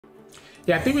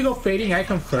Yeah, I think we go Fading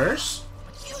Icon first.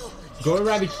 Go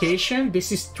Eradication.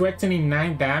 This is threatening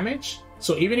 9 damage.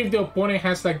 So even if the opponent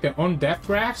has like their own Death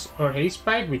Grasp or Haste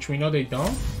Spike, which we know they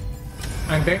don't,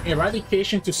 and then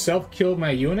Eradication to self-kill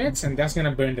my units, and that's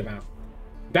gonna burn them out.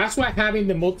 That's why having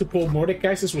the multiple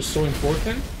Mordekaisers was so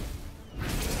important.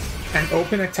 And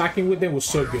open attacking with them was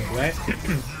so good, right?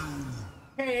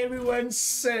 Hey everyone,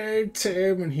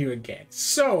 Sirturmund here again.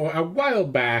 So, a while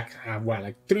back,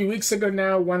 like 3 weeks ago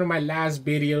now, one of my last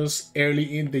videos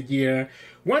early in the year,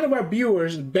 one of our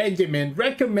viewers, Benjamin,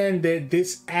 recommended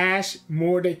this Ashe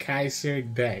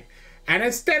Mordekaiser deck. And I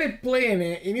started playing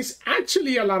it, and it's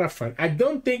actually a lot of fun. I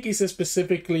don't think it's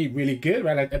specifically really good,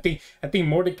 right? I think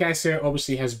Mordekaiser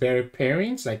obviously has better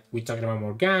pairings, like we're talking about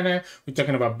Morgana, we're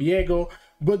talking about Viego.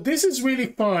 But this is really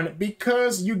fun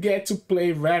because you get to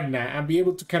play Revna and be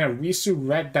able to kind of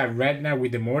resurrect that Revna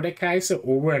with the Mordekaiser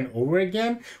over and over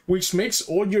again, which makes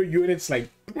all your units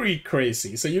like pretty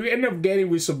crazy. So you end up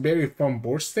getting with some very fun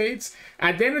board states.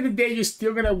 At the end of the day, you're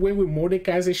still gonna win with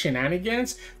Mordekaiser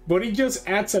shenanigans, but it just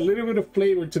adds a little bit of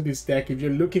flavor to this deck if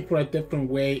you're looking for a different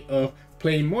way of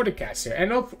playing Mordekaiser.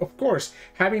 And of course,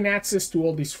 having access to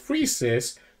all these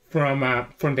freezes from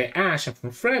the Ashe and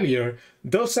from Freljord,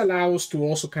 those allow us to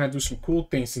also kind of do some cool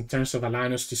things in terms of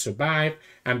allowing us to survive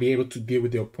and be able to deal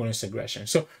with the opponent's aggression.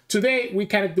 So today we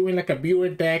kind of doing like a viewer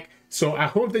deck. So I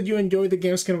hope that you enjoy the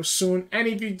games kind of soon. And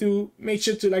if you do, make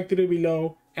sure to like the video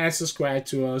below and subscribe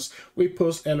to us. We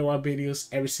post LOR videos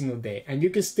every single day. And you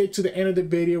can stay to the end of the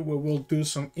video where we'll do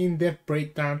some in-depth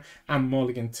breakdown and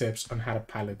mulligan tips on how to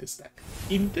pilot this deck.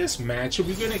 In this match,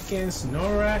 we're going against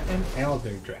Norra and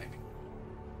Elder Dragon.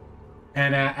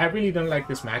 And I really don't like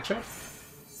this matchup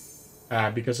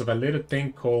because of a little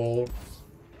thing called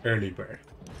Early Bird.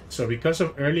 So because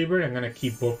of Early Bird, I'm going to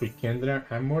keep both Rekindler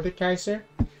and Mordekaiser.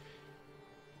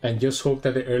 And just hope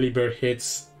that the Early Bird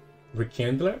hits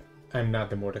Rekindler and not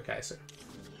the Mordekaiser.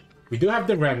 We do have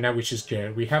the Revna, which is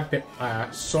good. We have the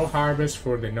Soul Harvest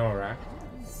for the Norra.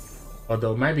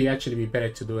 Although it might be actually be better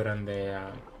to do it on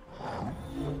the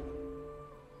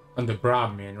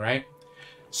Brahmin, right?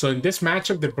 So in this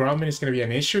matchup, the Brahmin is going to be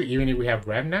an issue, even if we have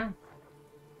Revna.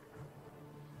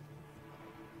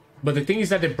 But the thing is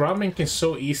that the Brahmin can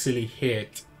so easily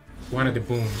hit one of the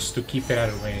booms to keep it out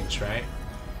of range, right?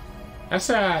 That's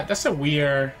a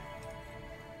weird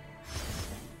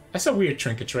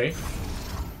trinket trade.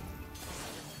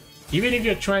 Even if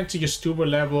you're trying to just tuber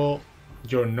level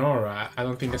your Norra, I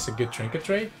don't think that's a good trinket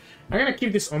trade. I'm gonna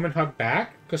keep this Omen Hawk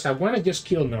back because I want to just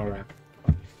kill Norra.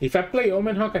 If I play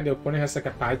Omen Hawk and the opponent has like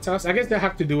a pie toss, I guess they'll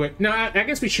have to do it. No, I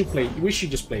guess we should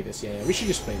just play this. Yeah, we should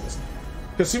just play this.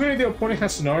 Because even if the opponent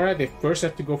has Norra, they first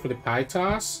have to go for the pie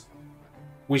toss,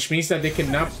 which means that they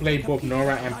cannot play both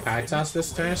Norra and pie toss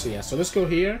this turn. So yeah, so let's go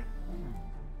here.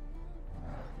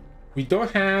 We don't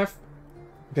have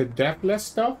the Deathless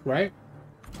stuff, right?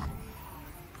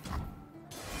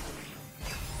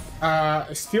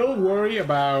 Still worry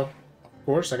about, of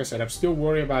course, like I said, I'm still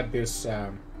worried about this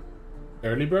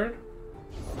Early Bird.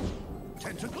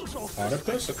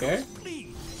 Octopus, okay.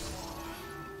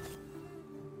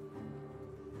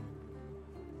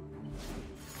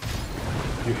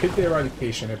 You hit the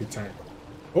Eradication every time.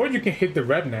 Or you can hit the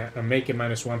Revna and make it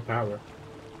 -1 power.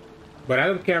 But I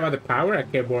don't care about the power, I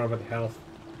care more about the health.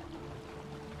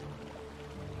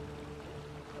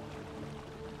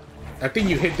 I think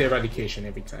you hit the Eradication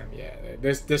every time, yeah.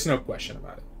 There's no question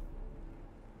about it.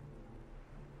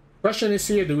 Question is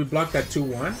here, do we block that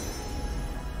 2-1?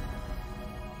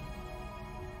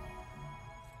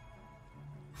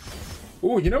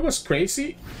 Ooh, you know what's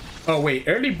crazy? Oh wait,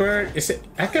 Early Bird is it?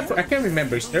 I can't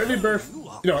remember. It's Early Bird.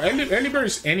 No, Early Bird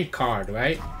is any card,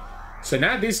 right? So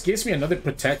now this gives me another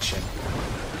protection.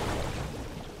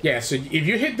 Yeah, so if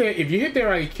you hit the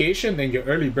Eradication, then your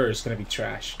Early Bird is gonna be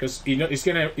trash because you know it's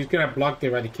gonna block the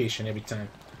Eradication every time.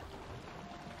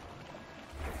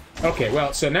 Okay,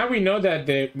 well, so now we know that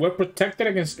we're protected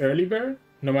against Early Bird,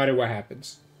 no matter what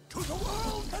happens.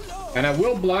 And I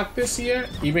will block this here,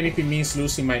 even if it means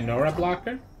losing my Norra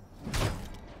blocker.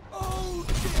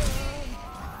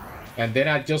 And then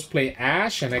I just play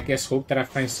Ashe, and I guess hope that I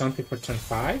find something for turn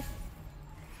 5.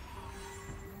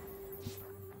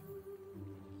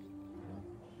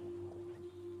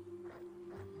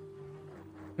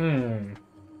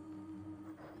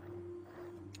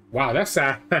 Wow, that's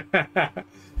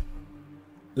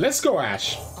Let's go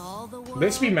Ashe.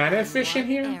 Let's be mana efficient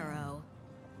here.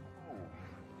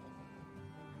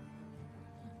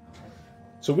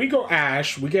 So we go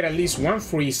Ashe, we get at least 1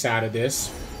 freeze out of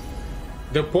this.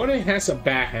 The opponent has a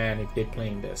bad hand if they're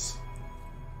playing this.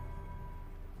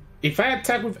 If I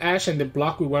attack with Ashe and they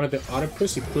block with one of the other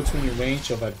puts, it puts me in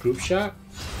range of a group shot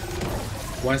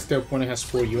once the opponent has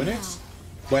 4 units.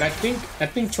 But I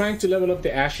think trying to level up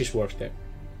the Ashe is worth it.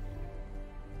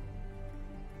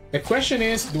 The question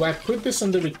is, do I put this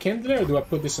on the Rekindler or do I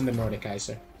put this on the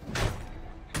Mordekaiser?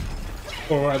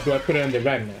 Or do I put it on the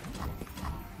Revna?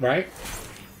 Right?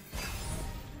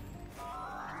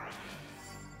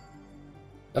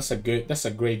 That's a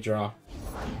great draw.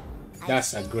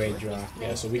 That's a great draw.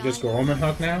 Yeah, so we just go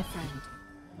Omenhawk now.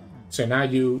 So now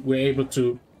we're able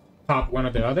to pop one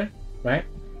or the other, right?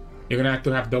 You're gonna have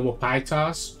to have double pie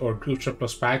toss or group shot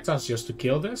plus pie toss just to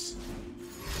kill this.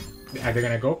 Are they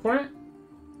gonna go for it?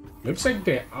 Looks like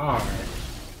they are.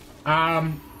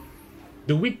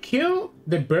 Do we kill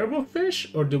the Burble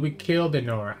Fish or do we kill the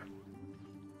Norra?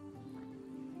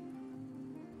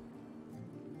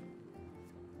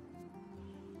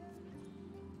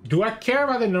 Do I care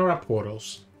about the Norra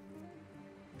portals?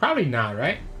 Probably not,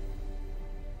 right?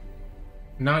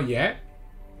 Not yet.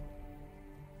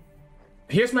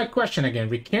 Here's my question again.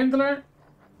 Rekindler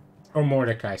or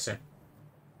Mordekaiser?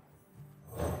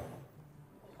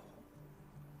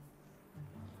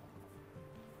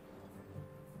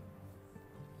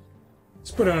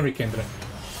 Let's put it on Rekindler.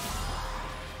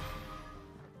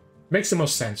 Makes the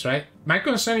most sense, right? My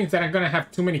concern is that I'm gonna have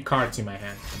too many cards in my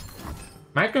hand.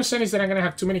 My concern is that I'm gonna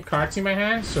have too many cards in my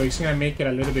hand, so it's gonna make it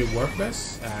a little bit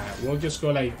worthless. We'll just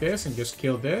go like this and just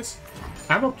kill this.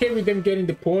 I'm okay with them getting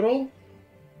the portal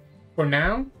for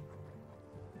now,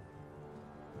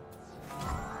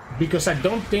 because I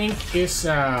don't think it's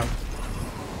like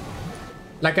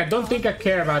I don't think I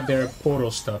care about their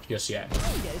portal stuff just yet.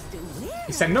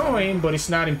 It's annoying, but it's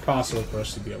not impossible for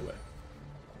us to deal with.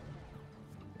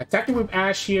 Attacking with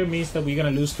Ashe here means that we're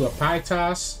gonna lose to a pie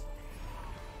toss.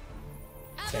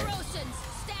 Okay.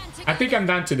 I think I'm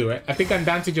down to do it. I think I'm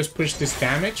down to just push this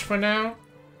damage for now.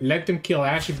 Let them kill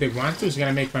Ashe if they want to. It's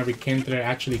gonna make my Rekindler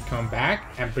actually come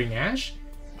back and bring Ashe.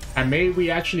 And maybe we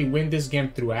actually win this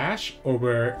game through Ashe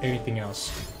over anything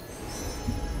else.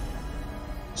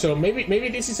 So maybe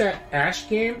this is an Ashe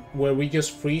game where we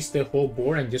just freeze the whole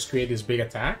board and just create this big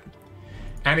attack.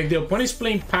 And if the opponent is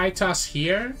playing pie toss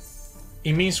here,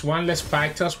 it means one less pie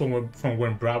toss from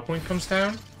when Broadwind comes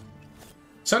down.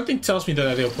 Something tells me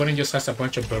that the opponent just has a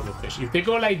bunch of Burble Fish. If they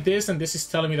go like this, and this is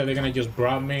telling me that they're gonna just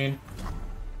Broadwind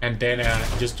and then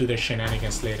just do their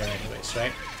shenanigans later anyways,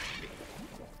 right?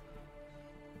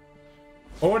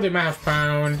 Or they might have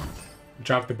found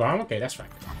drop the bomb. Okay, that's fine.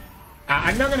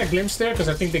 I'm not gonna glimpse there because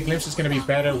I think the glimpse is gonna be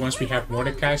better once we have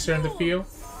Mordekaiser in the field.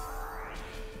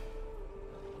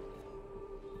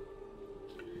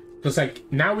 Because like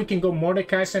now we can go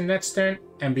Mordekaiser next turn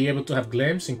and be able to have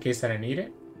glimpse in case that I need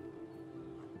it.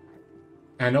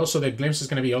 And also the glimpse is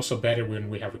gonna be also better when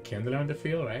we have a Rekindler on the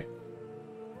field, right?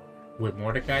 With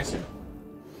Mordekaiser.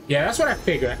 Yeah, that's what I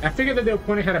figured. I figured that the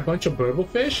opponent had a bunch of Burble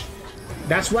Fish.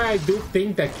 That's why I do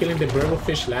think that killing the Burble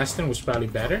Fish last turn was probably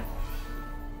better.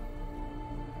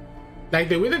 Like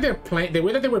the way that they're playing, the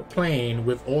way that they were playing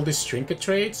with all these trinket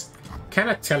trades, kind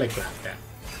of telegraphed that.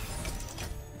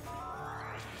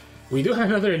 We do have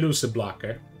another elusive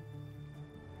blocker.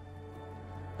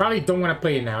 Probably don't want to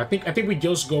play it now. I think we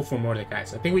just go for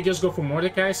Mordekaiser. I think we just go for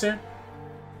Mordekaiser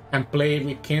and play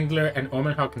Rekindler and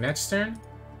Omenhawk next turn.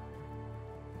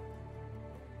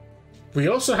 We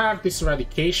also have this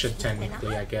Eradication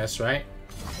technically, I guess, right?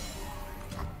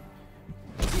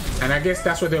 And I guess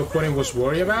that's what the opponent was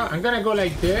worried about. I'm gonna go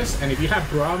like this, and if you have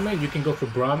Broadman, you can go for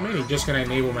Broadman. It's just gonna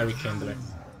enable my Rekindler.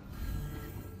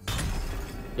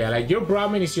 Yeah, like your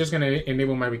Broadman is just gonna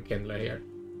enable my Rekindler here.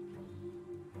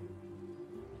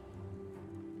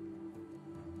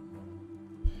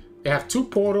 They have 2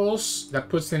 portals. That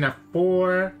puts in a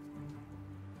 4.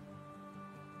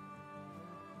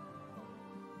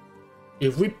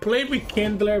 If we play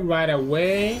Rekindler right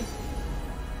away,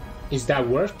 is that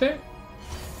worth it?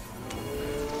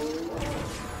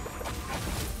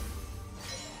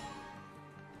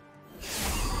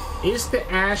 Is the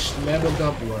Ashe leveled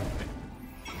up worth it?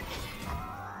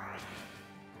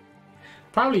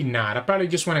 Probably not. I probably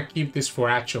just want to keep this for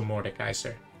actual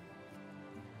Mordekaiser.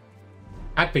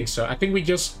 I think so. I think we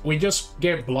just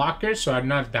get blockers, so I'm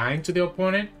not dying to the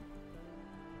opponent.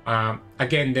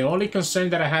 Again, the only concern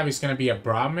that I have is going to be a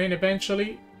Brahmin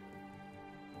eventually.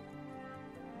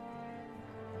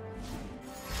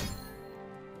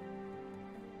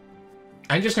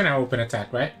 I'm just going to open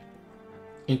attack, right?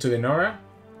 Into the Norra.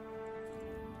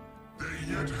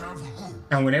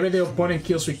 And whenever the opponent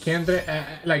kills Rekindler,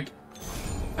 like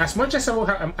as much as I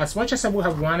would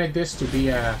have wanted this to be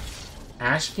a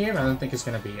Ashe game, I don't think it's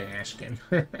gonna be an Ashe game.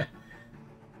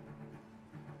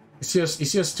 It's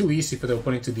just too easy for the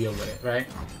opponent to deal with it, right?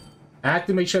 I have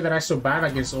to make sure that I survive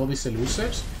against all these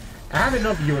elusives. I have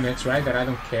enough units, right, that I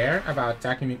don't care about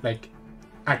attacking me. Like,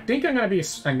 I think I'm gonna be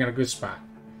in a good spot.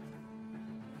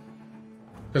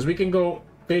 Because we can go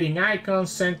Fading Icon,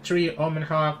 Sentry, Omen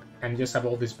Hawk, and just have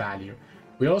all this value.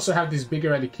 We also have this big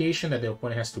eradication that the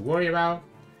opponent has to worry about.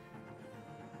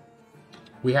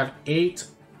 We have 8,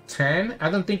 10.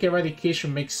 I don't think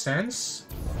eradication makes sense.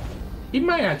 It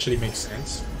might actually make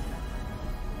sense.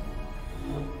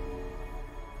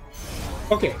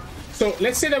 Okay, so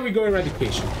let's say that we go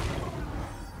eradication.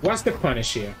 What's the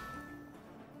punish here?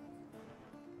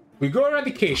 We go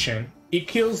eradication, it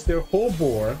kills their whole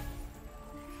board,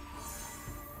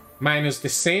 minus the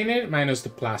Seinen, minus the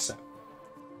Plaza.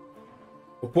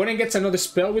 Opponent gets another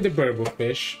spell with the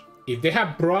Burblefish. If they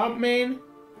have Broadman,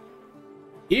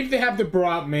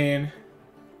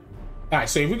 alright,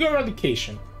 so if we go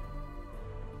eradication,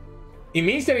 it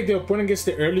means that if the opponent gets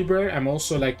the early bird, I'm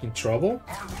also like in trouble.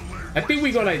 I think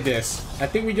we go like this. I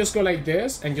think we just go like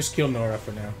this and just kill Norra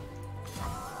for now.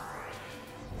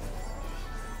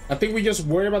 I think we just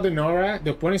worry about the Norra.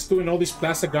 The opponent's doing all these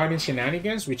Plaza Guardian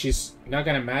shenanigans, which is not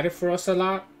gonna matter for us a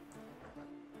lot.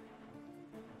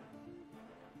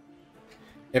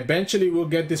 Eventually, we'll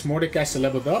get this Mordekaiser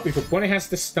leveled up. If opponent has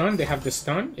the stun, they have the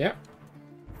stun. Yeah.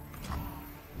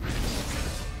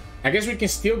 I guess we can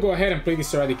still go ahead and play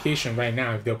this eradication right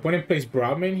now. If the opponent plays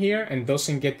Broadman here and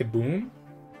doesn't get the boom.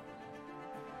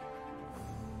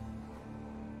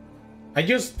 I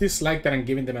just dislike that I'm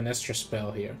giving them an extra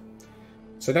spell here.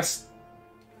 So that's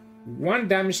 1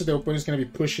 damage that the opponent's going to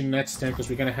be pushing next turn because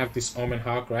we're going to have this Omen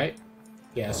Hawk, right?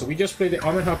 Yeah, so we just play the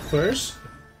Omen Hawk first.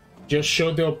 Just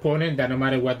show the opponent that no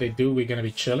matter what they do, we're going to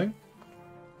be chilling.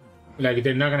 Like,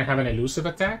 they're not going to have an elusive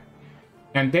attack.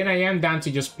 And then I am down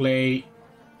to just play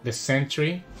the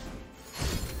Sentry.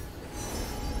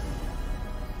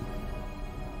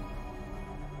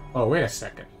 Oh, wait a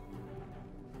second.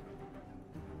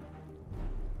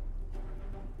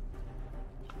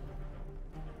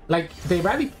 Like, the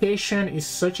eradication is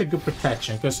such a good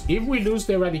protection, because if we lose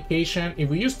the eradication, if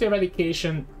we use the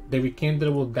eradication, the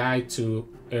Rekindler will die to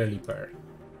early bird.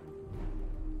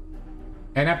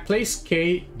 And I played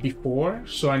K before,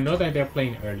 so I know that they're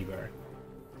playing early bird.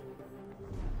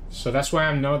 So that's why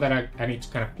I know that I need to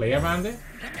kind of play around it.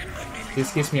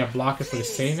 This gives me a blocker for the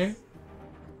Seinen.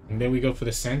 And then we go for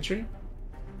the Sentry.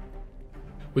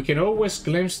 We can always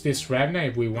glimpse this Revna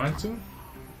if we want to.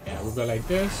 Yeah, we'll go like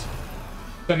this.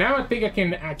 So now I think I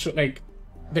can actually, like,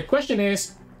 the question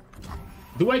is,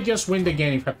 do I just win the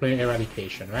game if I play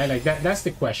Eradication, right? Like, that's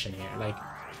the question here. Like,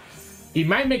 it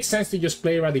might make sense to just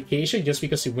play Eradication just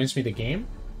because it wins me the game.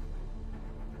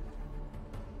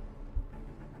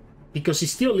 Because it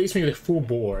still leaves me with full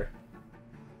board.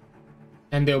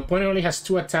 And the opponent only has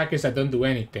 2 attackers that don't do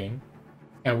anything.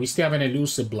 And we still have an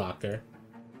elusive blocker.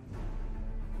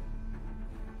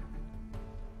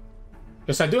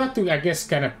 Because I do have to, I guess,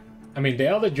 kind of... I mean, the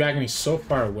Elder Dragon is so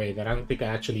far away that I don't think I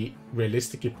actually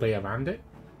realistically play around it.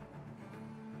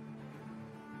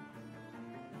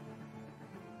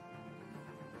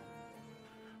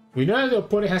 We know that the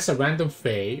opponent has a random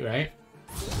Fey, right?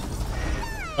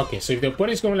 Okay, so if the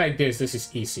opponent is going like this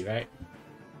is easy, right?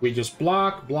 We just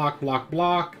block, block, block,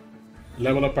 block.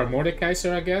 Level up our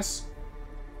Mordekaiser, I guess.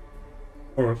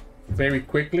 Or very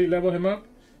quickly level him up.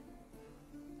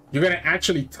 You're gonna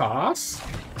actually toss?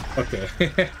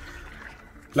 Okay.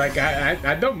 Like,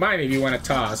 I don't mind if you want to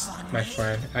toss, my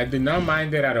friend. I do not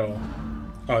mind it at all.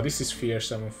 Oh, this is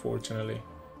fearsome, unfortunately.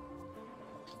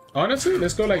 Honestly,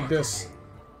 let's go like this.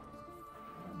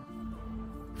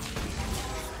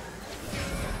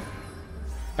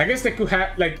 I guess they could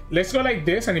have, like, let's go like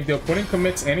this, and if the opponent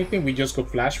commits anything, we just go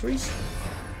Flash Freeze.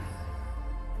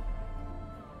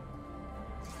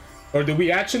 Or do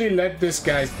we actually let this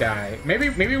guy die? Maybe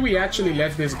we actually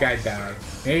let this guy die.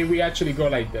 Maybe we actually go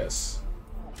like this.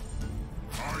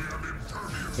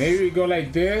 Maybe we go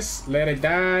like this, let it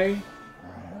die.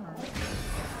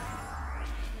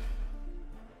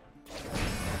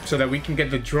 So that we can get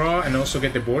the draw and also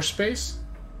get the board space.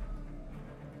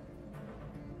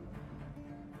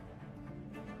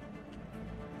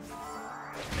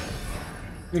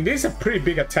 I mean, this is a pretty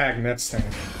big attack next time.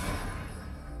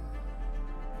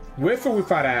 With or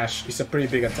without Ashe, it's a pretty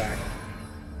big attack.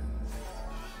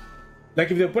 Like,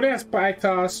 if the opponent has Pie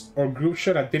Toss or Group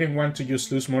Shot, I didn't want to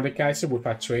just lose Mordekaiser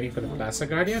without trading for the Plaza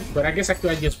Guardian. But I guess I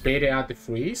could have just baited out the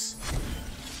freeze.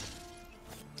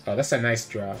 Oh, that's a nice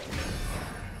draw.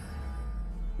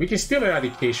 We can steal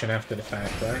Eradication after the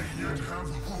fact, right?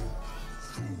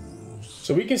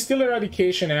 So we can steal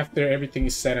Eradication after everything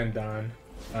is said and done.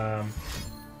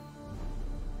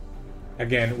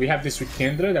 Again, we have this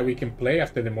Rekindler that we can play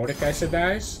after the Mordekaiser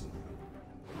dies.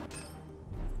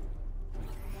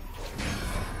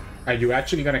 Are you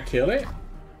actually gonna kill it?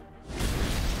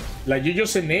 Like, you're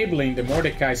just enabling the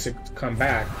Mordekaiser to come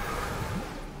back.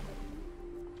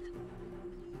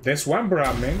 There's one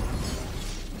Brahmin.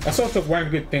 That's also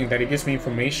one good thing, that it gives me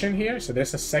information here. So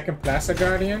there's a second Plaza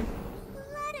Guardian.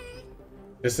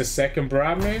 There's the second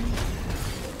Brahmin.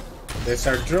 There's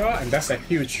our draw, and that's a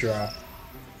huge draw.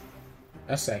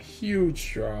 That's a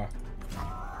huge draw.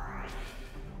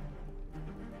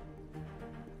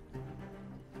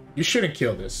 You shouldn't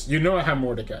kill this. You know I have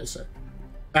Mordekaiser.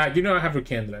 You know I have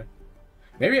Rekindler.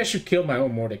 Maybe I should kill my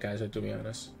own Mordekaiser, to be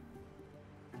honest.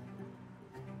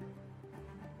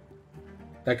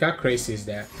 Like, how crazy is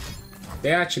that?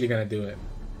 They're actually gonna do it.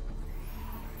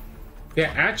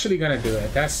 They're actually gonna do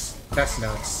it. That's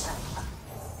nuts.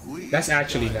 That's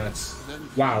actually nuts.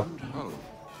 Wow.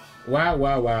 Wow,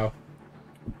 wow, wow.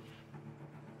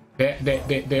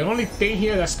 The only thing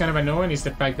here that's kind of annoying is the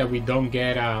fact that we don't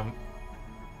get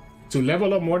to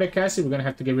level up Mordekaiser, we're gonna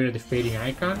have to get rid of the fading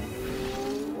icon.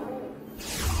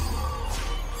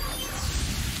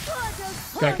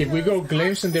 Like, if we go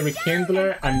Glimpse and the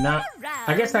Rekindler and not,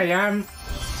 I guess I am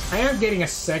getting a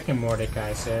second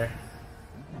Mordekaiser.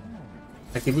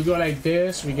 Like, if we go like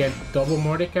this, we get double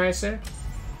Mordekaiser.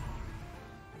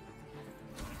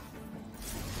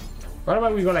 What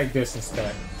about we go like this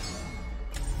instead?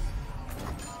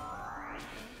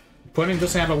 Opponent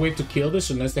doesn't have a way to kill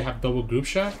this unless they have double group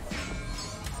shot.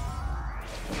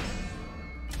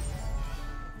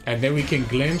 And then we can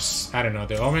glimpse, I don't know,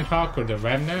 the Omen Hawk or the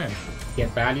Revna and get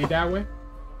value that way.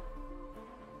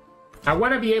 I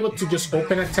want to be able to just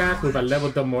open attack with a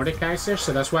leveled up Mordekaiser,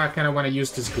 so that's why I kind of want to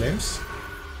use this glimpse.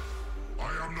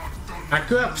 I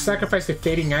could have sacrificed the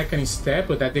fading icon instead,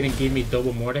 but that didn't give me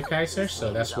double Mordekaiser,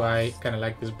 so that's why I kind of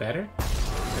like this better.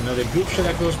 Another group shot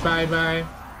that goes bye-bye.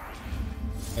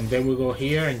 And then we'll go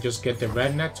here and just get the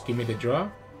Revna to give me the draw.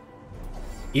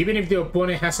 Even if the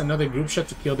opponent has another group shot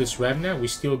to kill this Revna, we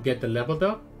still get the leveled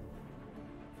up.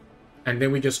 And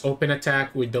then we just open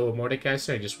attack with double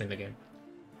Mordekaiser and just win the game.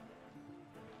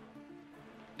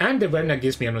 And the Revna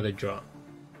gives me another draw.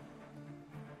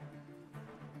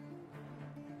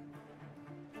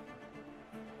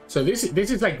 So this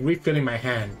is like refilling my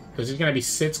hand, because it's gonna be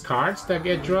 6 cards that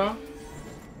get draw.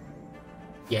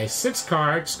 Yeah, it's 6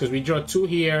 cards, because we draw 2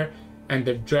 here, and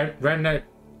the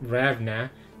Revna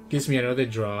gives me another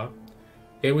draw.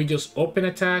 Then we just open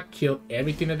attack, kill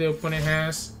everything that the opponent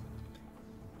has.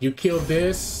 You kill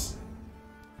this.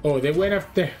 Oh, they went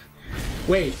after...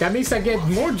 Wait, that means I get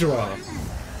more draw.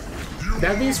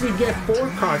 That means we get 4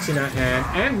 cards in our hand,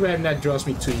 and Revna draws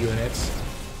me 2 units.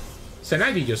 So now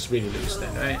you just really lose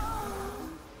then, right?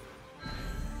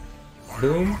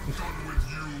 Boom.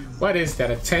 What is that?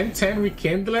 A 10-10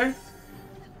 Rekindler?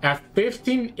 A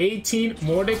 15-18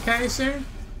 Mordekaiser?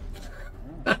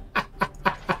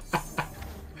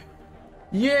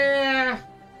 Yeah!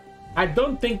 I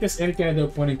don't think there's anything that the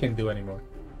opponent can do anymore.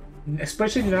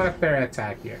 Especially not a fair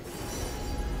attack here.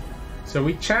 So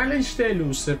we challenge the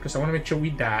elusive because I want to make sure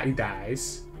he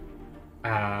dies.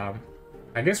 I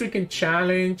guess we can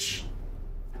challenge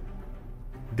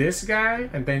this guy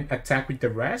and then attack with the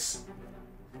rest.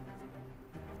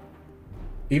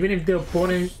 Even if the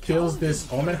opponent kills this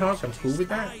Omen Hawk, I'm cool with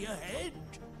that.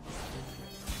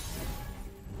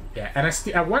 Yeah, and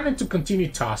I wanted to continue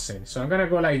tossing, so I'm gonna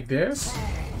go like this.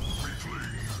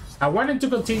 I wanted to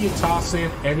continue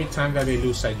tossing every time that they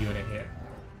lose a unit here.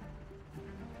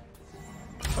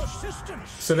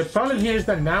 So the problem here is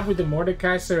that now with the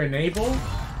Mordekaiser enabled,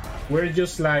 we're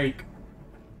just like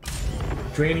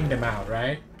draining them out,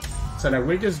 right? So that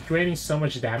we're just draining so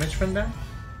much damage from them.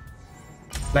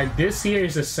 Like this here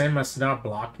is the same as not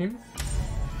blocking.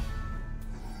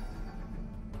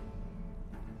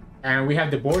 And we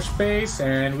have the board space,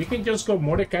 and we can just go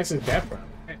Mordekaiser Death Round.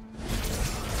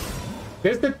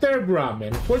 There's the third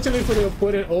Brahmin. Fortunately for the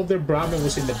opponent, all their Brahmin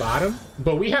was in the bottom.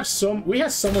 But we have so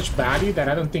much value that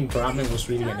I don't think Brahmin was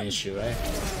really an issue, right?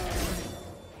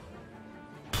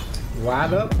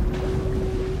 Wild up.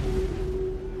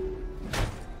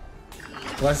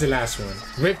 What's the last one?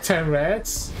 Riptide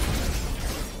Reds.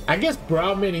 I guess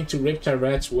Brahmin into Riptide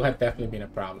Reds would have definitely been a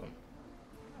problem.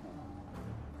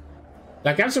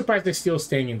 Like, I'm surprised they're still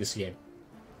staying in this game.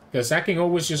 Because I can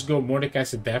always just go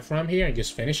Mordekaiser Death from here and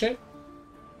just finish it.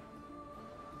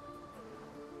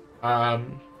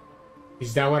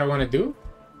 Is that what I want to do?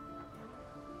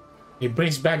 It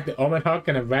brings back the Omen Hawk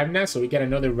and a Revna, so we get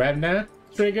another Revna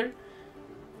trigger.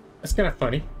 That's kind of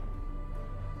funny.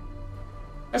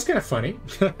 That's kind of funny.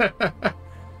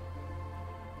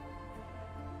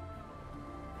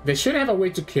 They should have a way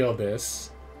to kill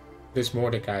this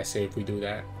Mordekaiser if we do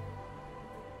that.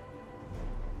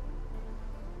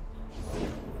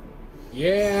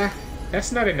 Yeah,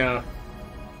 that's not enough.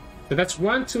 So that's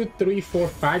 1, 2, 3, 4,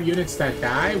 5 units that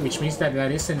die, which means that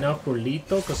that is enough for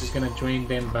lethal because it's gonna drain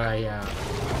them by.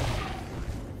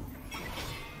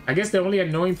 I guess the only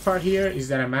annoying part here is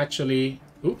that I'm actually.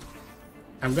 Oop,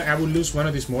 I will lose one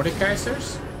of these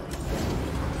Mordekaisers.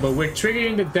 But we're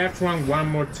triggering the death run one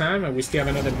more time, and we still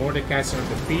have another Mordekaiser on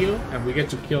the field, and we get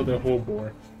to kill the whole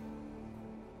board.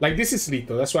 Like, this is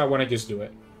lethal. That's why I want to just do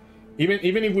it.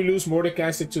 Even if we lose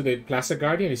Mordekaiser to the Plaza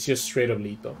Guardian, it's just straight up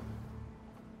lethal.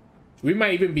 We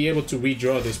might even be able to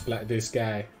redraw this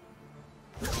guy.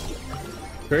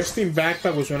 Bursting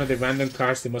Backpack was one of the random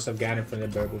cards they must have gotten from the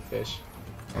Burblefish.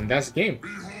 And that's game.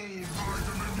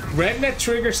 Revna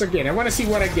triggers again. I want to see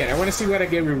what I get. I want to see what I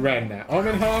get with Revna.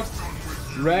 Omenhawk,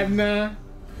 Revna.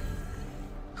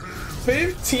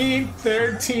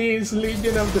 15-13's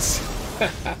Legion of the Sun.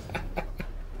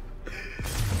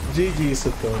 GG's,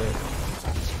 opponent.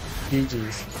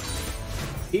 GG's.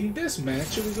 In this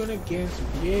match, we're going against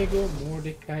Viego,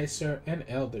 Mordekaiser, and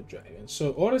Elder Dragon.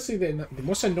 So honestly, the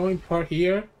most annoying part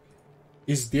here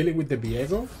is dealing with the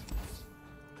Viego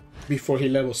before he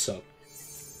levels up.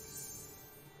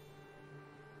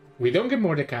 We don't get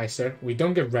Mordekaiser, we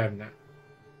don't get Revna.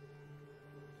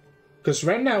 Because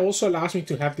Revna also allows me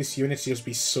to have these units just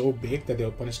be so big that the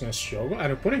opponent's going to struggle. And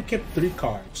the opponent kept 3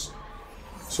 cards.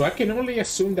 So I can only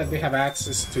assume that they have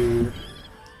access to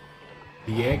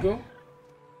Viego,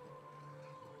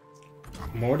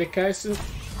 Mordekaiser,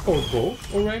 or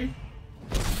both already.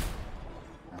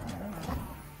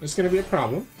 It's going to be a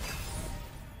problem.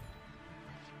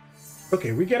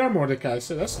 Okay, we get our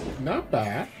Mordekaiser. That's not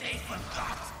bad.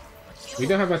 We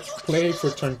don't have a play for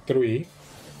turn 3.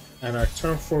 And our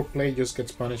turn 4 play just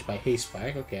gets punished by Haste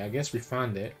Spike. Okay, I guess we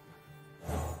found it.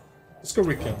 Let's go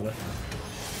Rekindler.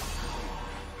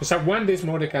 Because I want this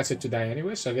Mordekaiser to die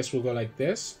anyway, so I guess we'll go like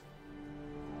this.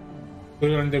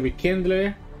 Put on the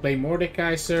Rekindler, play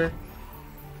Mordekaiser.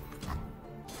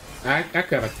 I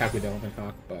could have attacked with the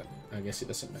Omenhawk, but I guess it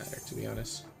doesn't matter, to be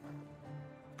honest.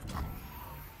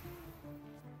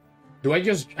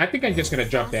 I think I'm just gonna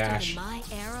drop the Ashe.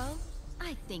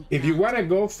 If you wanna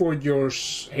go for your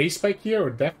Haste Spike here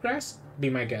or Deathgrass, be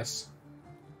my guess.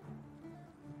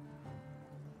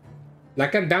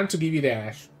 Like, I'm down to give you the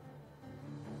Ashe.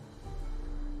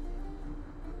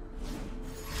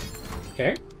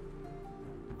 Okay.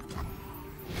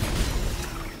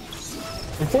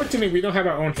 Unfortunately, we don't have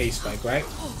our own Haste Spike, right?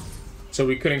 So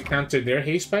we couldn't counter their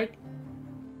Haste Spike.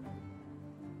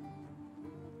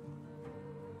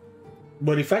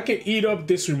 But if I can eat up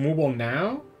this removal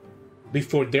now,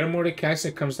 before their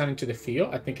Mordekaiser comes down into the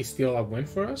field, I think it's still a win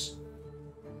for us.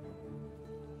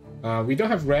 We don't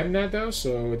have Revna though,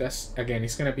 so that's, again,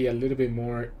 it's gonna be a little bit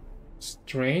more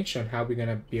strange on how we're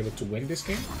gonna be able to win this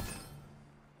game.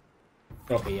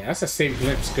 Okay, yeah, that's a safe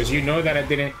glimpse, because you know that I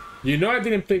didn't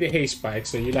play the Haste Spike,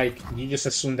 so you just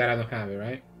assume that I don't have it,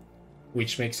 right?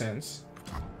 Which makes sense.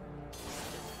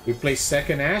 We play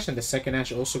second Ashe, and the second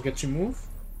Ashe also gets removed.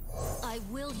 I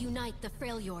will unite the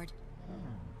Freljord.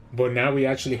 But now we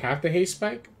actually have the Haste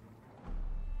Spike.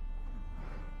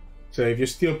 So if you're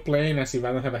still playing as if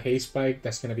I don't have a Haste Spike,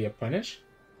 that's gonna be a punish.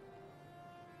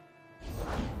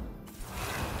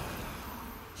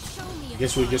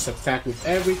 Guess we'll just attack with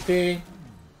everything.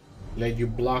 Let you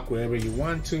block wherever you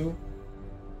want to.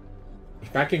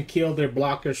 If I can kill their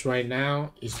blockers right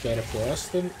now, it's better for us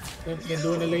than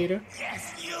doing it later.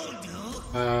 Yes, you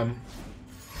do.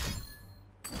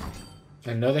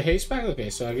 Another Haste Spike? Okay,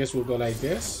 so I guess we'll go like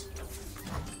this.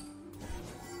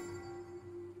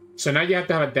 So now you have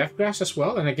to have a Death Grasp as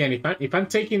well. And again, if I'm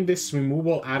taking this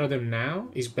removal out of them now,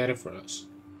 it's better for us.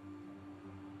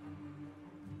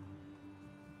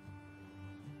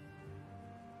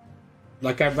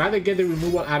 Like, I'd rather get the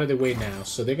removal out of the way now.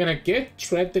 So they're gonna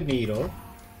Thread the Needle.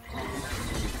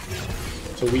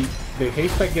 So the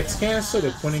Haste Spike gets cancelled, the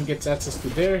opponent gets access to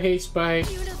their Haste Spike.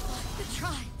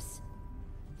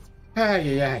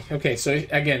 Yeah. Okay, so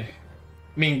again,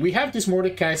 I mean, we have this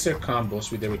Mordekaiser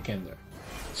combos with the Rekindler.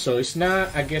 So it's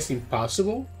not, I guess,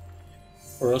 impossible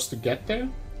for us to get there.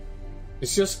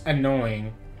 It's just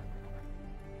annoying.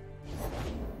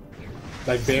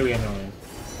 Like, very annoying.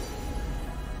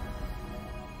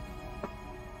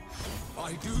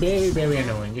 Very, very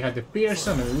annoying. You have the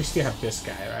Pearson, and we still have this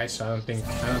guy, right? So I don't think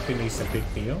it's a big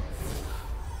deal.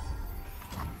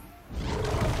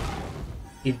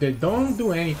 If they don't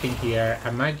do anything here,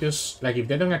 I might just, like, if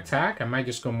they don't attack, I might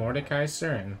just go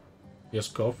Mordekaiser and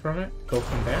just go from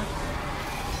there.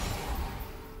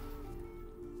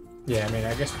 Yeah, I mean,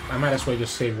 I guess I might as well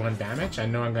just save 1 damage. I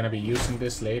know I'm gonna be using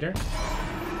this later.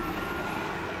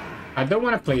 I don't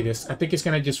want to play this. I think it's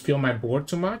gonna just fill my board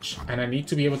too much, and I need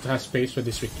to be able to have space for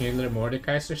this Rekindler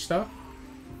Mordekaiser stuff.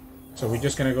 So we're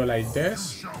just gonna go like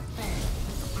this.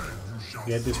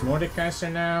 Get this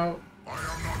Mordekaiser now.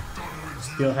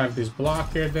 Still have this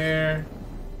blocker there.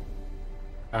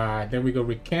 Then we go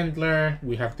Rekindler.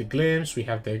 We have the Glimpse. We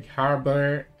have the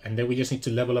Harbor, and then we just need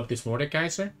to level up this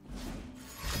Mordekaiser.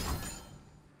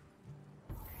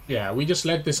 Yeah, we just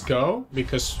let this go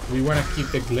because we want to keep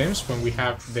the Glimpse when we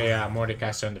have the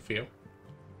Mordekaiser on the field.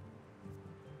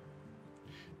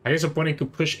 I guess opponent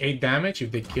could push 8 damage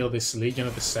if they kill this Legion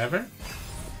of the Sever.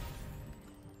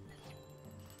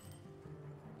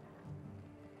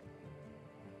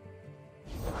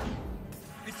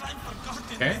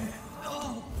 Okay.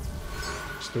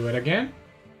 Let's do it again.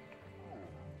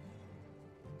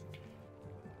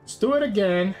 Let's do it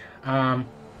again.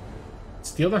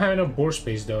 Still don't have enough board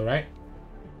space though, right?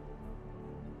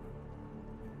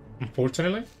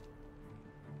 Unfortunately.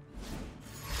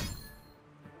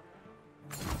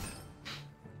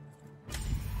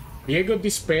 Viego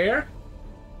Despair.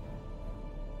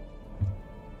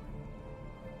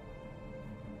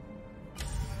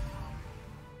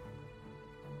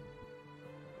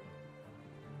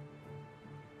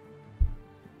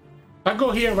 I'll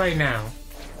go here right now.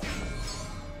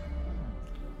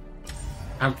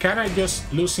 I'm kind of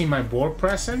just losing my board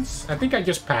presence. I think I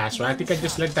just passed, right? I think I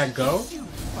just let that go.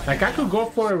 Like, I could go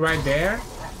for it right there,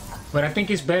 but I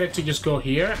think it's better to just go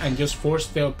here and just force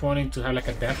the opponent to have like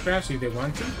a death grasp if they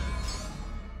want to.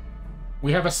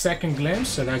 We have a second Glimpse,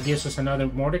 so that gives us another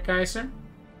Mordekaiser.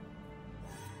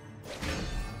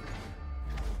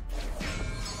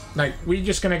 Like, we're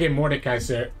just gonna get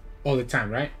Mordekaiser all the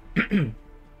time, right?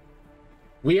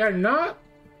 We are not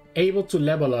able to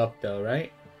level up though,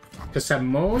 right? Because at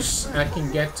most I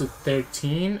can get to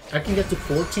 13. I can get to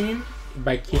 14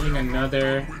 by killing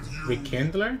another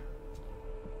Rekindler.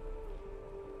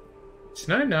 It's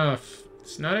not enough.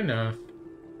 It's not enough.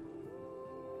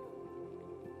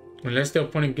 Unless the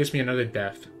opponent gives me another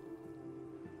death.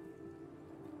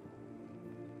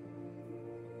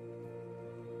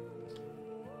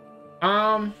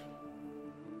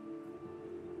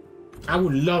 I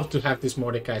would love to have this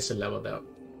Mordekaiser leveled up.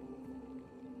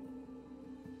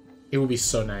 It would be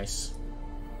so nice.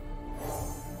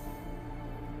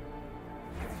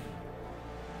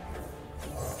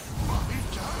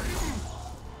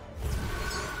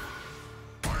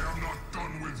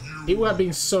 It would have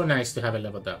been so nice to have it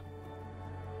leveled up.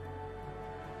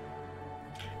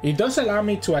 It does allow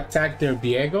me to attack their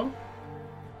Viego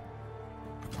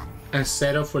and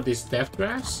set up for this Death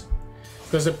Grasp.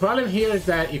 Because the problem here is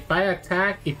that if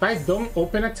I don't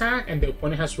open attack and the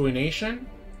opponent has Ruination,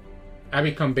 I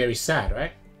become very sad,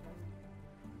 right?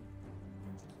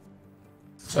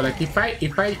 So like if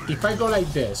I go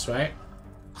like this, right?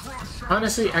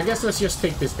 Honestly, I guess let's just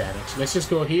take this damage. Let's just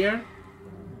go here.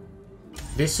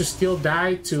 This should still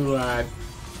die to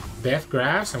Death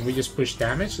Grasp, and we just push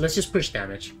damage. Let's just push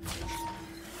damage.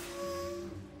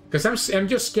 Because I'm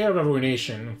just scared of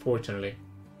Ruination, unfortunately.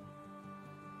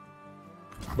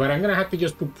 But I'm gonna have to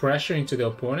just put pressure into the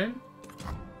opponent.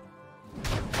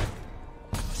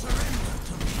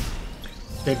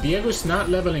 The Viego is not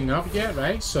leveling up yet,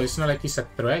 right? So it's not like he's a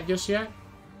threat just yet.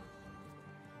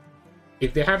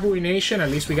 If they have Ruination, at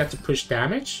least we got to push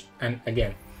damage. And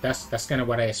again, that's kind of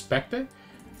what I expected.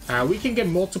 We can get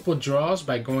multiple draws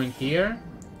by going here.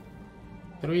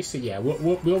 3, so yeah,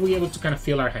 we'll be able to kind of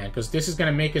feel our hand. Because this is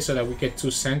going to make it so that we get 2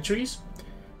 sentries.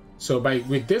 So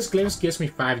with this Glimpse gives me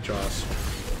 5 draws.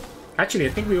 Actually, I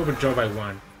think we overdraw by 1.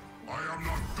 I am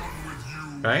not done with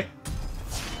you. Right?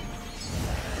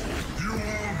 You all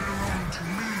belong to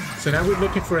me. So now we're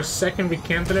looking for a second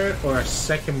Rekindler or a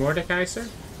second Mordekaiser.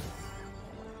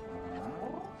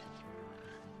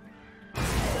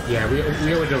 Yeah, we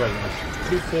overdraw by 1.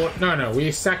 2, 4. No, we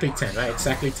exactly 10, right?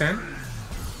 Exactly 10.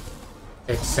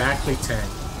 Exactly 10.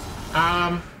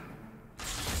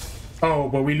 Oh,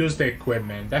 but we lose the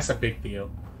equipment. That's a big deal.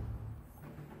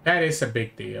 That is a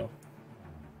big deal.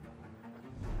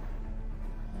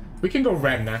 We can go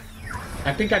Revna.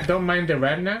 I think I don't mind the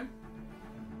Revna.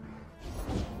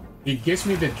 It gives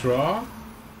me the draw.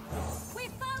 We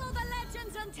follow the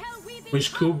legends until we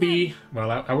Which could be,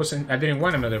 well, I didn't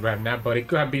want another Revna, but it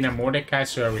could have been a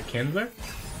Mordekaiser or a Rekindler.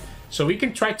 So we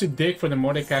can try to dig for the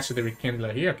Mordekaiser, the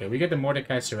Rekindler here. Okay, we get the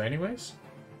Mordekaiser anyways.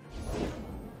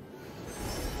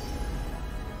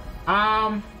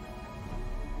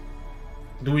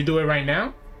 Do we do it right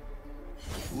now?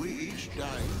 We each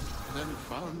died, then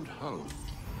found home.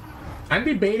 I'm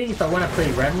debating if I want to play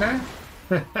Revna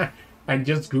and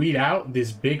just greed out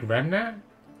this big Revna?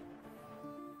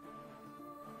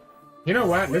 You know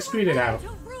what? Let's greed it out.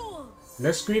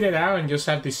 Let's greed it out and just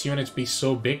have these units be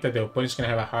so big that the opponent's gonna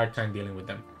have a hard time dealing with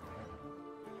them.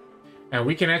 And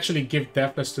we can actually give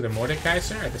Deathless to the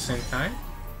Mordekaiser at the same time.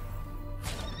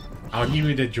 I'll give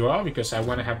you the draw because I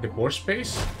want to have the board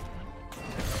space.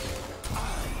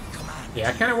 Yeah,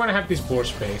 I kind of want to have this board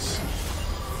space.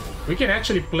 We can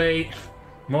actually play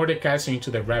Mordekaiser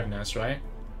into the Revnas, right?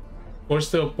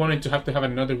 Force the opponent to have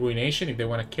another Ruination if they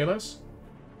want to kill us.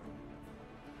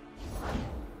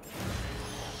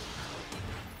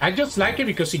 I just like it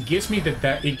because it gives me the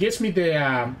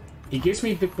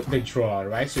draw,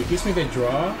 right? So it gives me the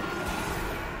draw.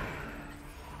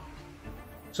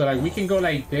 So like we can go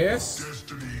like this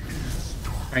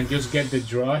and just get the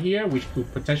draw here, which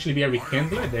could potentially be a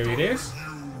Rekindler. There it is.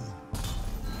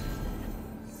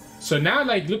 So now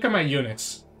like look at my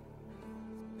units.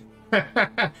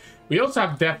 We also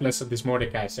have Deathless of this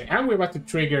Mordekaiser, and we're about to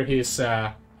trigger his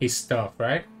stuff,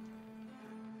 right?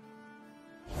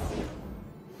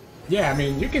 Yeah, I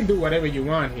mean, you can do whatever you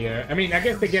want here. I mean, I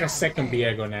guess they get a second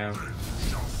Viego now.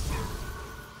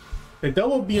 The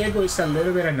double Viego is a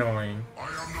little bit annoying.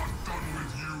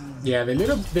 Yeah, the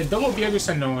double Viego is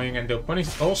annoying, and the opponent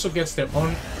also gets their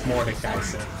own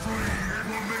Mordekaiser.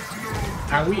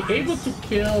 Are we able to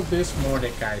kill this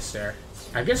Mordekaiser?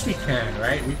 I guess we can,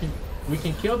 right? We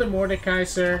can kill the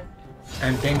Mordekaiser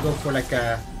and then go for like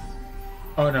a...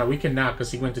 Oh no, we cannot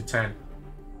because he went to 10.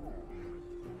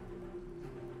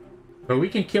 But we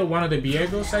can kill one of the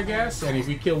Viegos, I guess. And if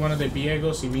we kill one of the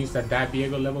Viegos, it means that that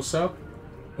Viego levels up.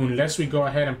 Unless we go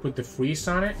ahead and put the freeze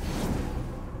on it.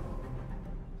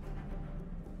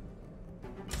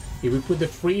 If we put the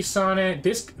freeze on it,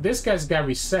 this guy's got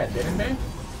reset, didn't they?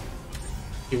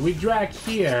 If we drag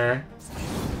here,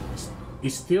 it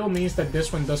still means that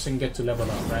this one doesn't get to level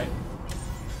up, right?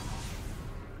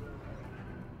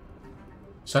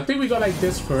 So I think we go like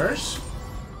this first.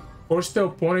 Force the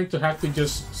opponent to have to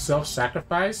just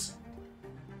self-sacrifice.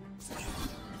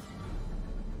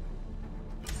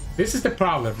 This is the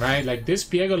problem, right? Like this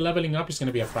Viego leveling up is going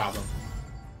to be a problem.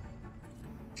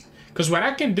 Because what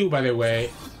I can do, by the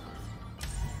way...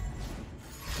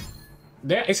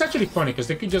 It's actually funny because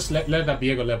they can just let that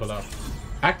Viego level up.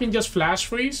 I can just flash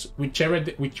freeze whatever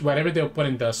the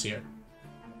opponent does here.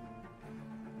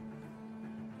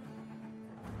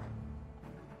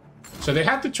 So they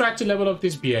have to try to level up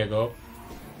this Viego.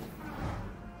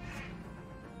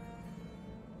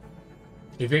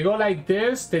 If they go like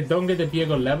this, they don't get the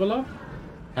Viego level up.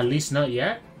 At least not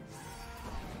yet.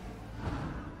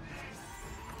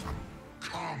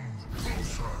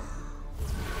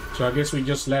 So I guess we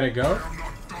just let it go.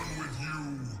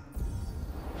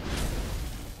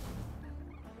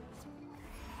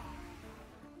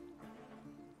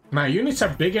 My units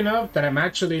are big enough that I'm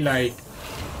actually like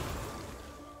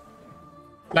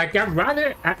I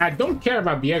don't care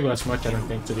about Viego as much, I don't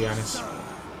think, to be honest.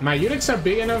 My units are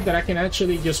big enough that I can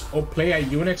actually just play a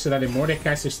unit so that the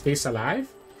Mordekaiser stays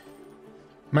alive.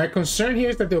 My concern here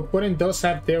is that the opponent does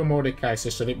have their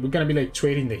Mordekaiser, so we're gonna be like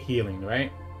trading the healing,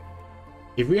 right?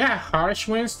 If we have harsh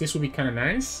winds, this would be kind of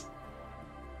nice.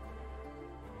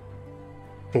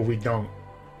 But we don't.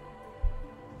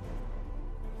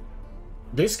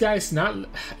 This guy's not...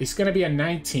 It's gonna be a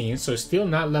 19, so it's still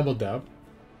not leveled up.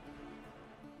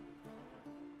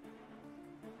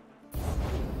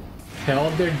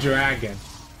 Elder Dragon.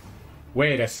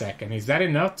 Wait a second. Is that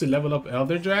enough to level up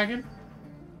Elder Dragon?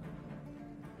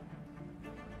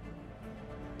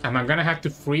 Am I gonna have to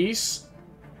freeze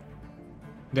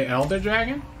the Elder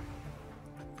Dragon?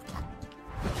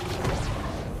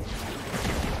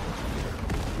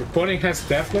 The opponent has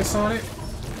Deathless on it.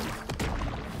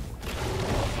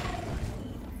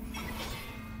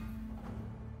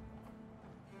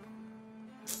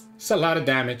 It's a lot of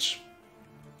damage.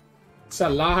 It's a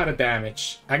lot of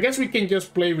damage. I guess we can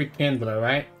just play Rekindler,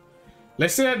 right?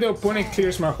 Let's say that the opponent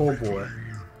clears my whole board.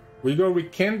 We go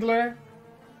Rekindler.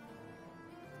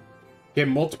 Get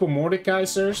multiple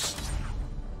Mordekaisers.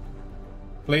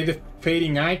 Play the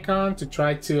Fading Icon to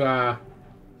try to...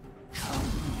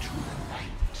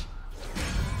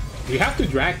 You have to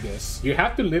drag this. You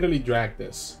have to literally drag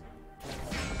this.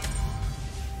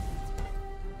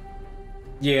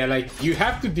 Yeah, like, you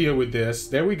have to deal with this.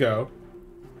 There we go.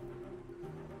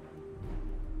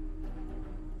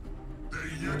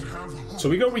 So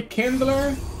we go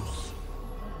Rekindler.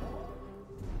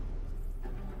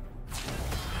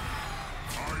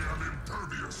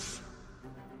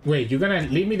 Wait, you're gonna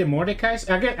leave me the Mordekaiser?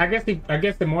 I guess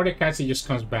the Mordekaiser just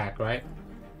comes back, right?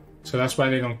 So that's why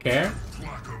they don't care.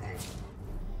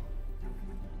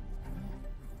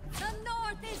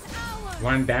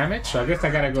 1 damage, so I guess I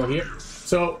gotta go here.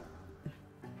 So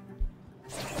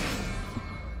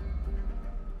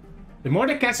the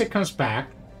Mordekaiser comes back.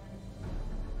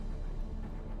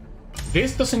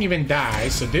 This doesn't even die,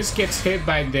 so this gets hit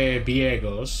by the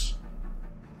Viegos.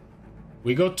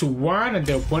 We go to 1 and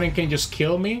the opponent can just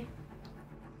kill me.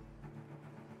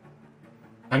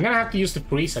 I'm gonna have to use the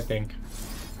freeze, I think.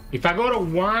 If I go to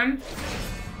 1,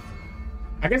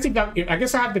 I guess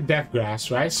I have the death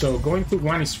grass, right? So going to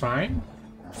 1 is fine.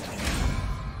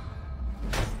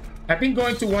 I think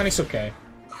going to 1 is okay.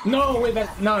 No, wait,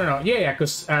 no. Yeah,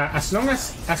 because as long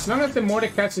as the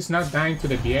Mordekaiser is not dying to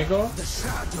the Viego,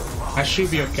 I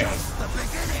should be okay.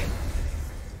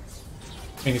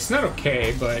 I mean, it's not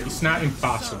okay, but it's not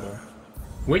impossible.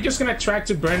 We're just gonna try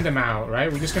to burn them out,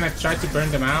 right? We're just gonna try to burn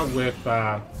them out with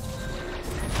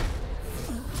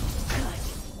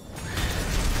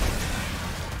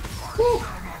whew.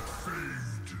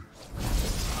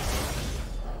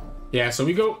 Yeah, so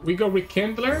we go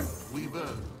Rekindler.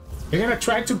 We're gonna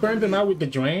try to burn them out with the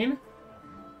drain.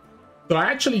 So I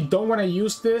actually don't want to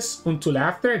use this until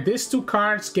after. These 2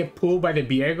 cards get pulled by the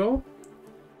Viego.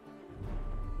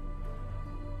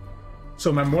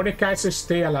 So my Mordekaiser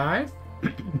stay alive.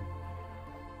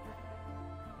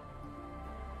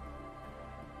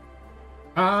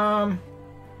 I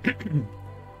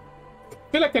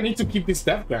feel like I need to keep this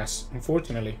death grass,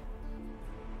 unfortunately.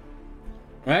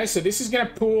 Alright, so this is gonna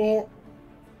pull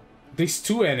these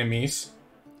 2 enemies.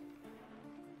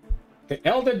 The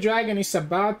Elder Dragon is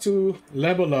about to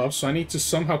level up, so I need to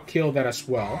somehow kill that as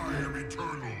well. I am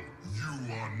eternal.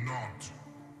 You are not.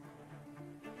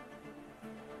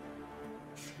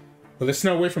 But there's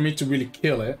no way for me to really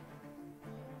kill it.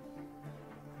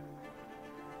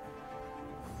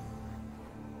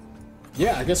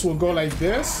 Yeah, I guess we'll go like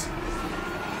this.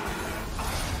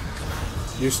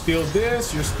 You steal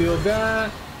this, you steal that.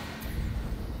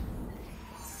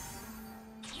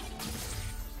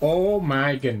 Oh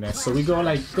my goodness. So we go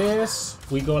like this,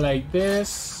 we go like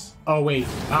this. Oh wait,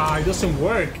 it doesn't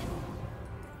work.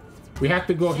 We have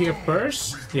to go here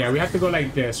first. Yeah, we have to go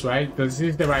like this, right? Because this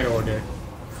is the right order.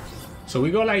 So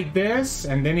we go like this,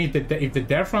 and then if the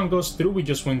death run goes through, we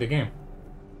just win the game.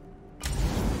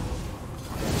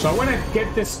 So I want to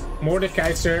get this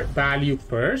Mordekaiser value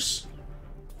first.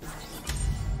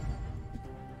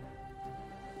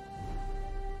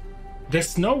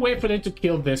 There's no way for them to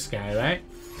kill this guy, right?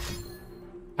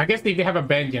 I guess if they have a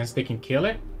vengeance, they can kill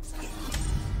it.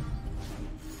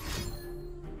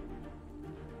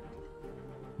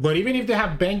 But even if they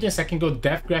have vengeance, I can go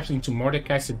death grasp into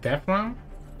Mordekaiser death run.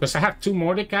 Because I have 2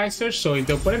 Mordekaisers, so if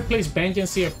the opponent plays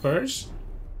vengeance here first,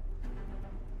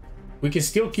 we can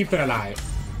still keep it alive.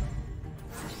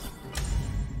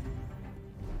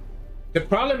 The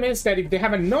problem is that if they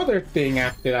have another thing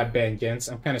after that vengeance,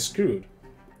 I'm kind of screwed.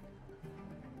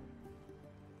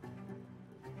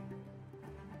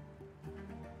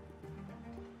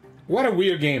 What a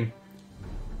weird game.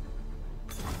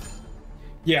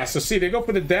 Yeah, so see, they go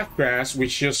for the Death Grass,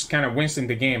 which just kind of wins in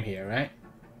the game here, right?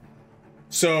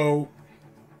 So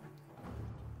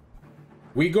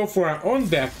we go for our own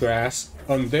Death Grass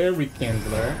on their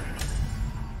Rekindler.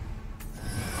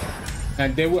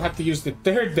 And they will have to use the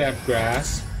 3rd Death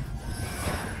Grass.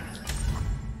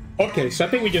 Okay, so I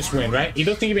think we just win, right? It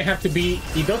doesn't even have to be,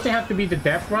 it doesn't have to be the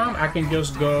Death Realm. I can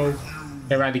just go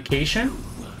Eradication.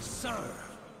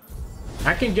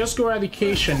 I can just go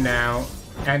Eradication now,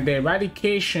 and the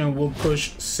Eradication will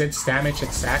push 6 damage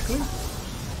exactly.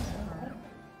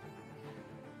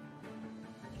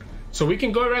 So we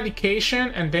can go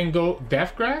Eradication and then go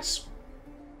Death Grasp.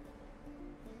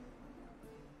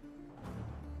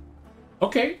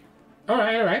 Okay.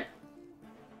 Alright, alright.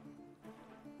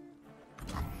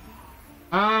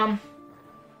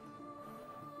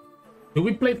 Do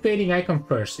we play Fading Icon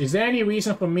first? Is there any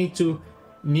reason for me to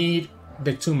need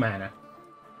the 2 mana?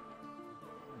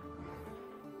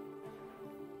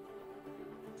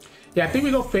 Yeah, I think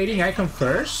we go Fading Icon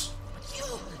first.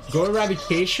 Go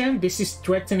Eradication. This is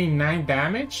threatening 9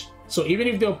 damage. So even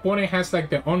if the opponent has like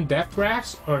their own Death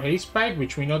Grasp or Haste Spike,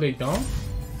 which we know they don't,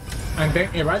 and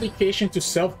then Eradication to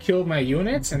self-kill my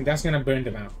units, and that's gonna burn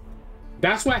them out.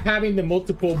 That's why having the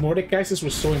multiple Mordekaisers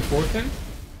was so important.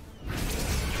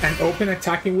 And open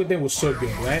attacking with them was so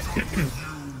good, right?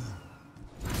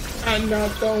 And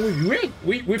not done with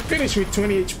we finished with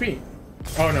 20 HP.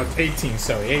 Oh no, 18,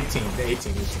 sorry, 18.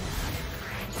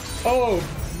 Oh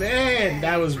man,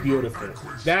 that was beautiful.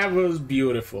 That was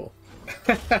beautiful.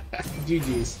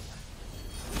 GG's.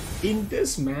 In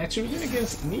this match, we're going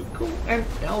against Neeko and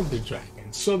Elder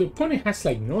Dragon. So the opponent has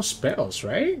like no spells,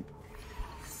 right?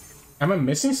 Am I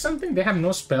missing something? They have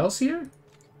no spells here?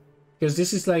 Because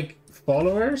this is like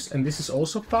followers, and this is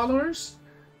also followers.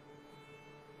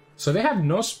 So they have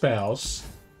no spells.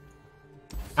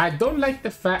 I don't like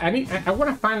the fact... I want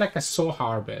to find like a Soul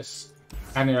Harvest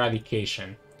and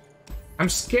Eradication. I'm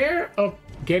scared of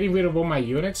getting rid of all my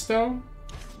units though.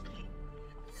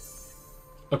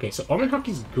 Okay, so Omen Hawk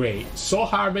is great. Soul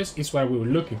Harvest is what we were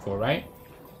looking for, right?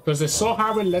 Because the Soul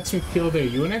Harvest lets me kill their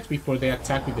units before they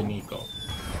attack with the Neeko.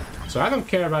 So I don't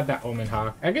care about that Omen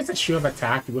Hawk. I guess I should have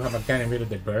attacked. We would have gotten rid of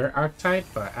the bird archetype,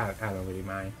 but I don't really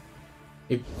mind.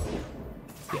 Yeah,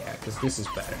 because this is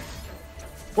better.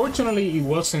 Fortunately, it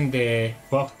wasn't the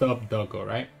buffed up doggo,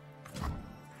 right?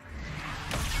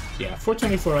 Yeah,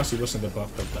 fortunately for us, it wasn't the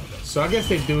buffed up doggo. So I guess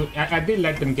they do... I did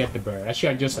let them get the bird. I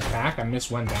should have just attacked. I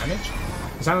missed 1 damage.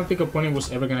 Because I don't think opponent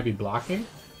was ever going to be blocking.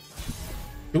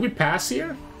 Do we pass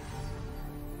here?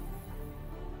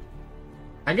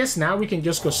 I guess now we can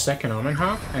just go second Omen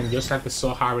Hawk and just have the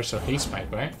Soul Harvest or Haste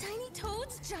Spike, right? Tiny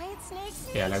toads, giant snakes.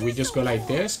 Yeah, like we just go like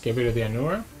this, get rid of the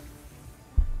Anura.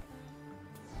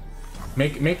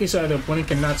 Make it so that the opponent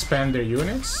cannot spam their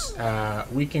units.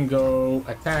 We can go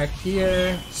attack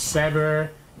here, Sever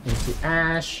into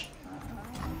Ashe.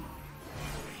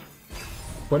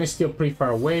 Opponent's still pretty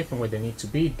far away from where they need to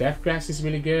be. Deathgrass is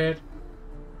really good.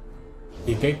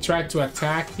 If they try to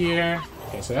attack here,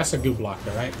 okay, so that's a good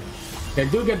blocker, right? They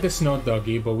do get the Snow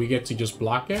Doggy, but we get to just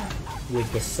block it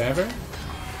with the Sever.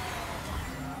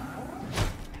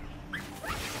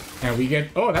 And we get...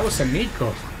 Oh, that was a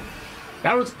Neeko.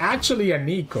 That was actually a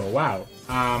Neeko. Wow.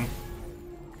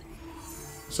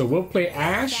 So we'll play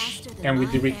Ashe, and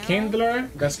with the Rekindler,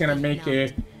 that's gonna make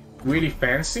it really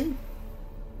fancy.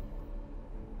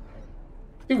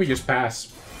 I think we just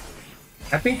pass.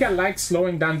 I think I like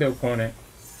slowing down the opponent.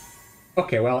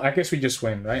 Okay, well, I guess we just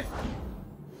win, right?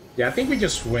 Yeah, I think we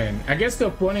just win. I guess the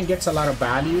opponent gets a lot of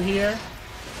value here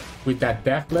with that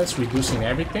Deathless, reducing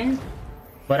everything.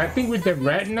 But I think with the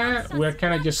Revna, we're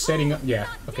kind of just setting up... Yeah,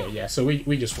 okay, yeah, so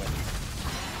we just win.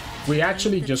 We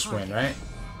actually just win, right?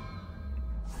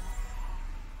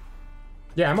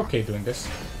 Yeah, I'm okay doing this.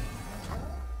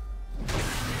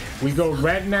 We go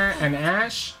Revna and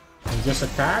Ashe, and just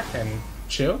attack and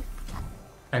chill.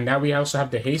 And now we also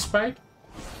have the Haste Spike.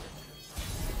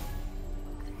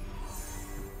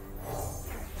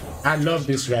 I love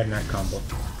this Revna combo.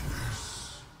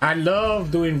 I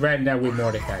love doing Revna with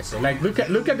Mordekaiser. Like,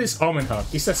 look at this Omen Hawk.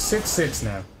 It's a 6/6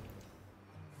 now.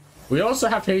 We also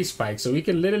have Haste Spike, so we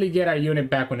can literally get our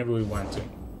unit back whenever we want to.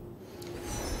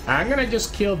 I'm gonna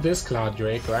just kill this Cloud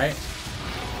Drake, right?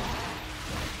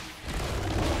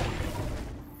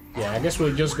 Yeah, I guess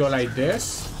we'll just go like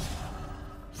this.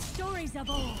 Stories of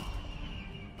old.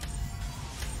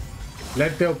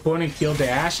 Let the opponent kill the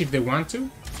Ashe if they want to.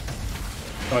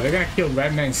 Oh, they're gonna kill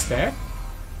Revna instead?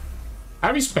 I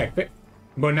respect it.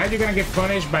 But now you're gonna get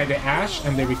punished by the Ashe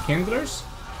and the Rekindlers.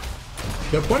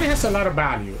 The opponent has a lot of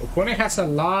value. Opponent has a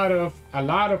lot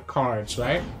of cards,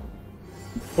 right?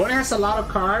 Opponent has a lot of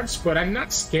cards, but I'm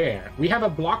not scared. We have a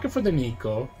blocker for the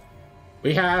Neeko.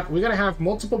 We're gonna have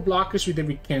multiple blockers with the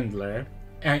Rekindler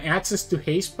and access to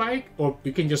Haste Spike, or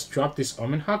we can just drop this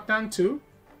Omen Hawk down too.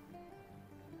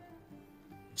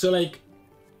 So like,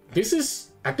 this is...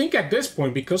 I think at this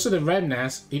point, because of the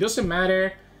Revnas, it doesn't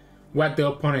matter what the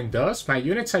opponent does. My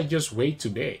units are just way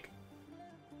too big.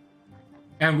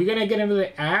 And we're gonna get into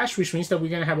the Ashe, which means that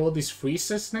we're gonna have all these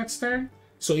freezes next turn.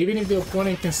 So even if the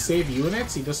opponent can save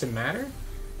units, it doesn't matter.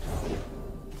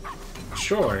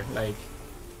 Sure, like,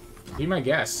 be my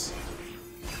guess.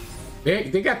 They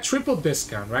got triple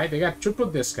discount, right? They got triple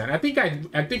discount. I think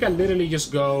I literally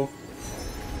just go...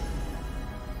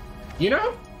 You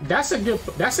know? That's a good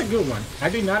one. I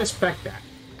did not expect that.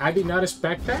 I did not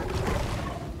expect that.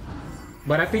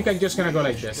 But I think I'm just gonna go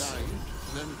like this.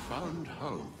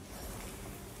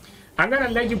 I'm gonna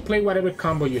let you play whatever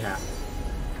combo you have.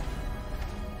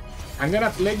 I'm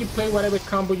gonna let you play whatever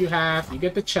combo you have. You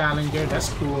get the Challenger, that's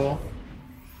cool.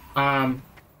 I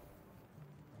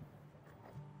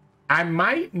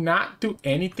might not do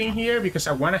anything here because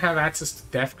I want to have access to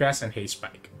Deathgrass and Haste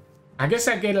Spike. I guess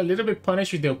I get a little bit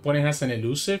punished if the opponent has an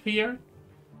elusive here.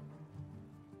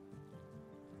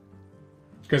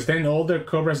 Because then all their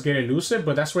Cobras get elusive,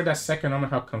 but that's where that second Omen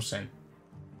Hawk comes in.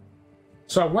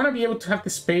 So I want to be able to have the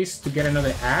space to get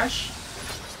another Ashe.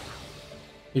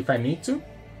 If I need to.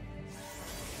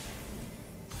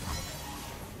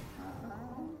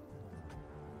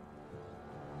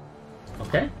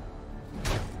 Okay.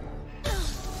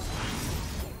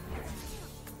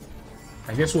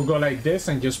 I guess we'll go like this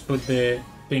and just put the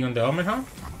thing on the Omen Hawk.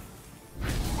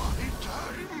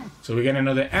 So we get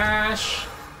another Ashe.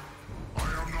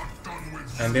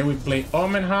 And then we play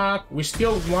Omen Hawk. We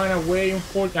still 1 away,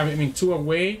 I mean 2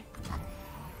 away.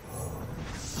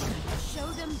 Show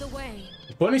them the way.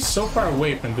 The opponent is so far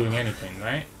away from doing anything,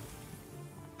 right?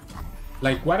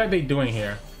 Like, what are they doing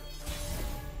here?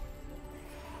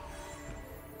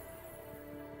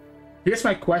 Here's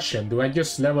my question. Do I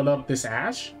just level up this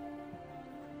Ashe?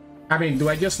 I mean, do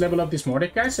I just level up this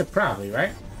Mordekaiser? Probably,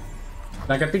 right?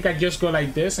 Like, I think I just go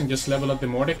like this and just level up the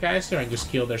Mordekaiser and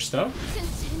just kill their stuff.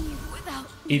 Continue without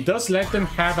It does let them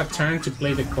have a turn to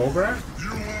play the Cobra.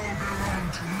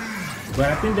 But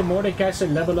I think the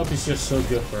Mordekaiser level up is just so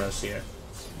good for us here.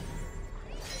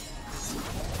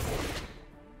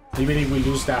 Even if we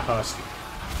lose that Husk.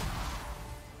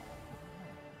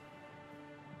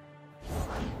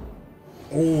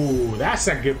 Oh, that's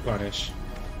a good punish.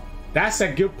 That's a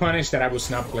good punish that I was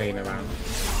not playing around.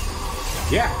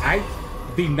 Yeah, I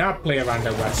did not play around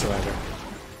that whatsoever.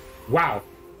 Wow.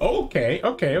 Okay.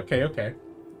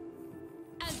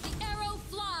 as the arrow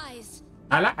flies.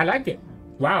 I like it.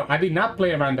 Wow, I did not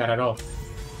play around that at all.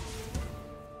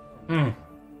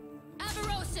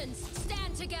 Avarosans,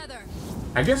 stand together.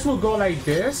 I guess we'll go like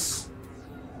this.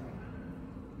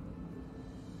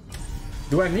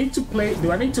 Do I need to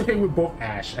hit with both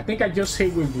Ashe? I think I just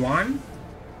hit with one.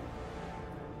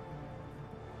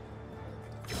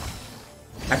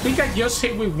 I think I just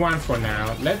hit with one for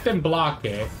now. Let them block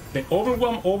it. The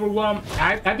overwhelm.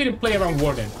 I didn't play around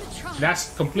Warden.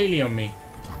 That's completely on me.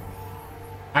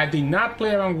 I did not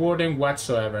play around Warden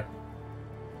whatsoever.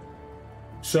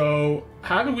 So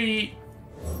how do we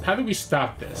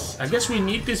stop this? I guess we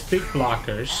need these big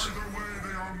blockers.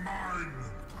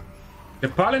 The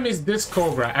problem is this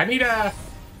Cobra. I need a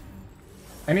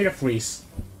freeze.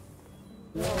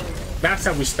 That's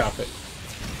how we stop it.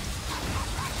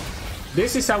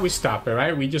 This is how we stop it,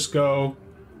 right? We just go.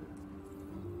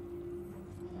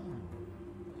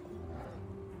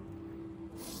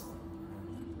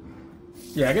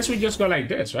 Yeah, I guess we just go like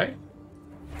this, right?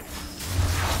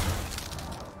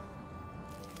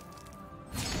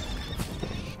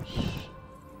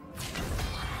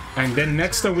 And then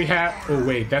next time we have. Oh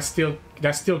wait, that's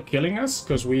still killing us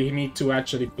because we need to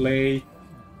actually play.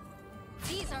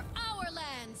 These are our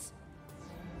lands.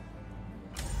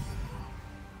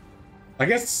 I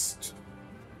guess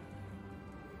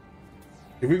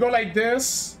if we go like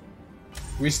this,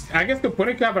 I guess the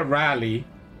opponent could have a rally.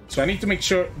 So I need to make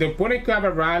sure the opponent could have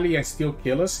a rally and still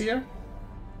kill us here.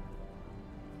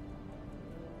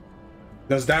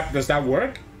 Does that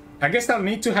work? I guess I'll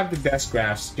need to have the death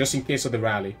graphs just in case of the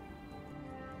rally.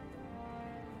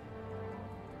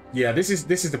 Yeah, this is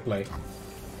the play.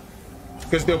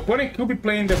 Because the opponent could be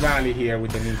playing the rally here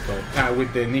with the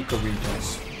Neeko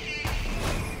regions.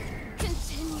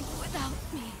 Continue without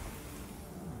me.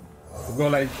 We'll go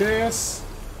like this.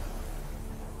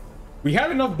 We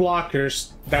have enough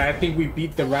blockers that I think we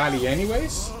beat the rally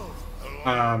anyways.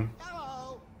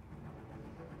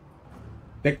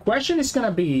 The question is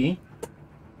gonna be,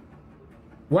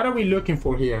 what are we looking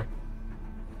for here?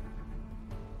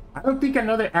 I don't think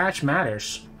another Ashe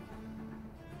matters.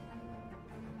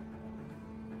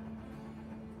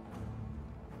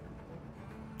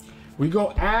 We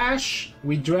go Ashe,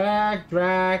 we drag.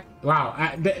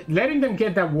 Wow, letting them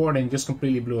get that Warden just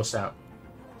completely blew us out.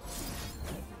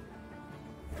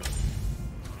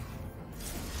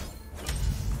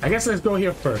 I guess let's go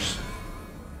here first.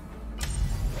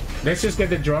 Let's just get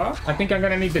the draw. I think I'm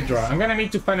gonna need the draw. I'm gonna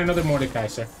need to find another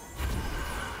Mordekaiser.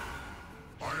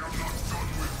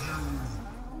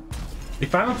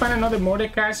 If I don't find another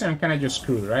Mordekaiser, I'm kinda just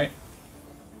screwed, right?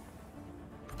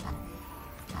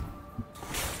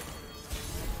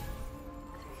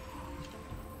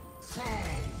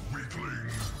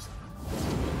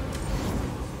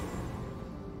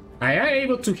 I am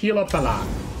able to heal up a lot.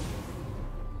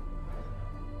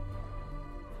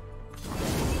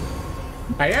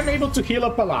 I am able to heal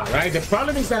up a lot, right? The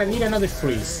problem is that I need another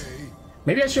freeze.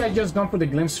 Maybe I should have just gone for the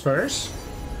glimpse first.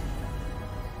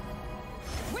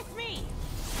 With me.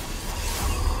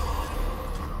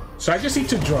 So I just need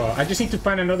to draw. I just need to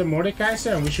find another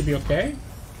Mordekaiser and we should be okay.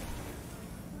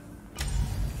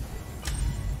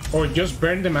 Or just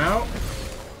burn them out.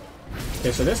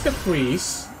 Okay, so that's the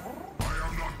freeze.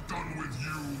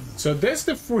 So that's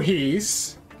the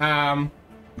freeze.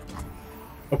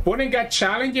 Opponent got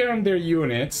Challenger on their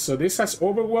units, so this has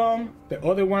Overwhelm. The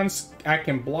other ones, I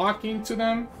can block into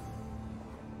them.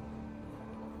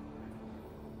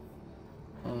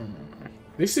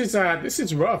 This is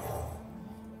rough.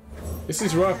 This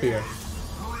is rough here.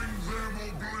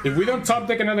 If we don't top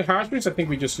deck another Heartstrings, I think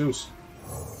we just lose.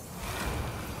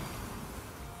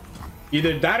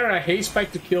 Either that or a Haste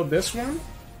Spike to kill this one.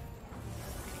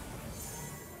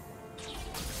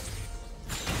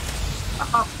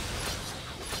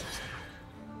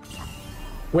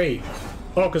 Wait.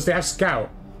 Oh, because they have Scout.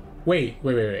 Wait.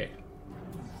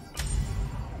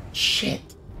 Shit.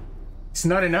 It's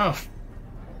not enough.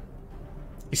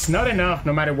 It's not enough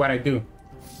no matter what I do.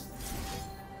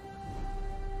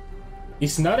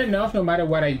 It's not enough no matter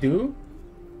what I do.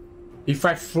 If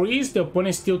I freeze, the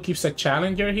opponent still keeps a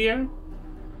challenger here.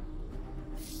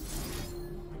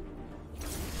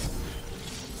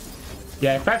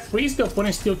 Yeah, if I freeze, the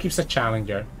opponent still keeps a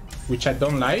challenger, which I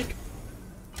don't like.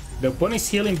 The opponent's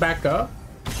healing back up.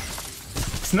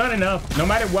 It's not enough. No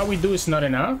matter what we do, it's not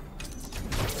enough.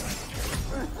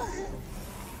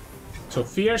 So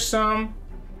fearsome,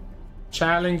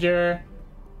 challenger,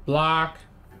 block.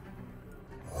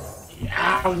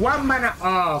 Yeah, 1 mana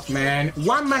off, man.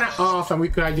 1 mana off, and we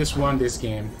could have just won this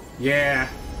game. Yeah.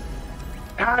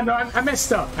 No, I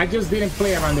messed up. I just didn't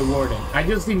play around the warden. I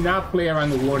just did not play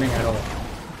around the warden at all.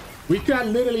 We could have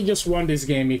literally just won this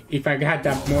game if I had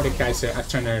that Mordekaiser a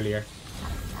turn earlier.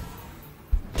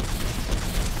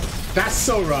 That's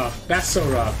so rough. That's so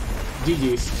rough.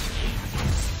 GG's.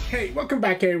 Hey, welcome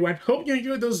back, everyone. Hope you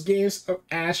enjoyed those games of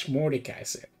Ashe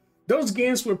Mordekaiser. Those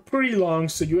games were pretty long,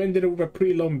 so you ended up with a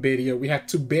pretty long video. We had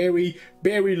two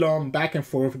very long back and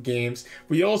forth games.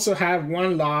 We also have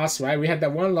one loss, right? We had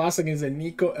that one loss against the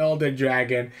Neeko Elder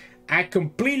Dragon. I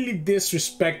completely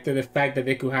disrespected the fact that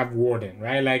they could have Warden,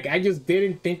 right? Like, I just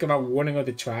didn't think about Warden of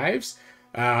the Tribes.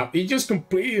 It just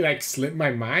completely like slipped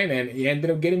my mind, and it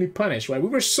ended up getting me punished, right? We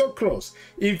were so close.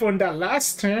 If on that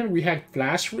last turn we had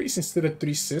Flash Freeze instead of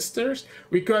Three Sisters,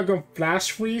 we could have gone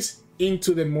Flash Freeze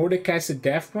into the Mordekaiser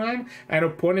Death Run, and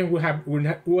opponent would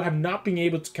have not been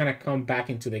able to kind of come back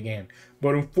into the game.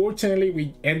 But unfortunately,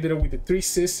 we ended up with the Three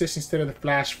Sisters instead of the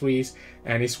Flash Freeze,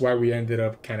 and it's why we ended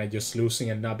up kind of just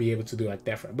losing and not be able to do a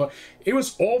Death Run. But it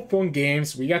was all fun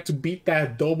games. We got to beat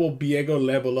that double Viego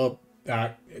level up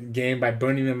game by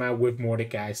burning them out with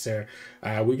Mordekaiser.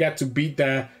 We got to beat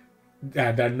the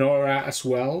Norra as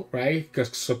well, right?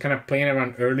 So kind of playing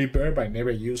around early bird by never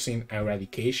using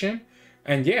Eradication.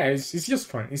 And yeah, it's just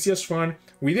fun. It's just fun.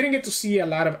 We didn't get to see a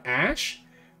lot of Ashe,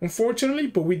 unfortunately,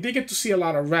 but we did get to see a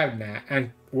lot of Revna,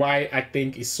 and why I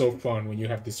think it's so fun when you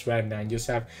have this Revna and just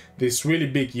have these really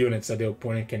big units that the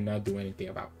opponent cannot do anything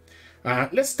about.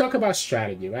 Let's talk about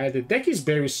strategy, right? The deck is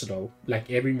very slow,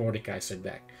 like every Mordekaiser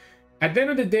deck. At the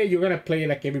end of the day, you're going to play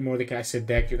like every Mordekaiser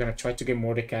deck. You're going to try to get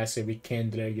Mordekaiser,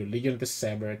 Rekindler, your Legion of the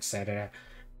Sever, etc.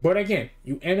 But again,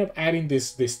 you end up adding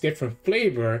this different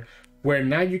flavor where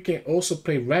now you can also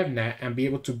play Revna and be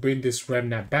able to bring this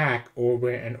Revna back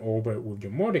over and over with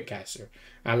your Mordekaiser,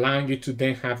 allowing you to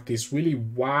then have this really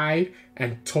wide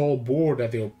and tall board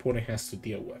that the opponent has to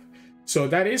deal with. So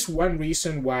that is one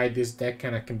reason why this deck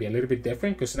kind of can be a little bit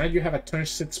different, because now you have a turn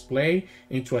 6 play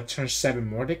into a turn 7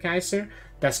 Mordekaiser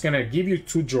that's going to give you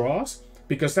 2 draws,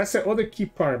 because that's the other key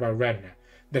part about Revna.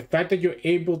 The fact that you're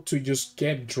able to just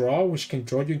get draw, which can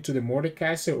draw you into the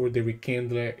Mordekaiser or the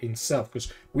Rekindler itself,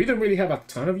 because we don't really have a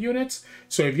ton of units.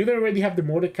 So if you don't already have the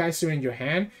Mordekaiser in your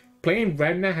hand, playing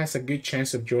Revna has a good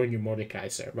chance of drawing your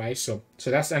Mordekaiser, right? So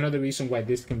that's another reason why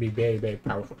this can be very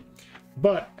powerful.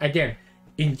 But again,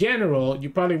 in general, you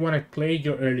probably want to play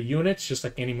your early units just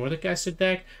like any Mordekaiser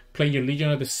deck. Play your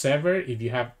Legion of the Sever if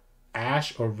you have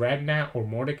Ashe or Revna or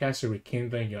Mordekaiser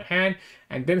Rekindler in your hand,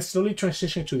 and then slowly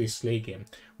transition to this late game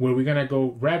where we're gonna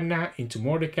go Revna into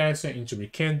Mordekaiser into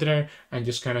Rekindler and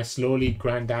just kind of slowly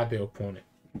grind out the opponent.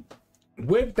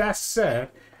 With that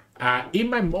said, in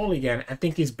my mulligan, I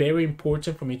think it's very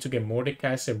important for me to get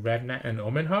Mordekaiser, Revna, and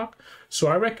Omenhawk. So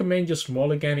I recommend just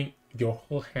mulliganing your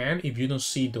whole hand if you don't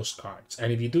see those cards,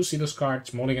 and if you do see those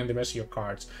cards, mulligan the rest of your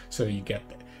cards so that you get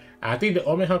there. I think the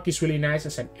Omenhawk is really nice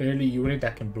as an early unit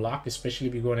that can block, especially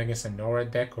if you're going against a Norra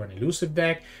deck or an elusive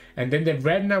deck. And then the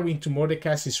Revna into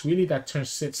Mordekaiser is really that turn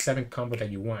 6-7 combo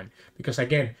that you want. Because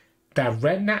again, that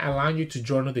Revna allowing you to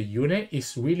draw another unit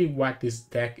is really what this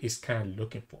deck is kind of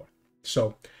looking for.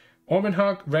 So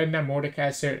Omenhawk, Revna,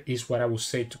 Mordekaiser is what I would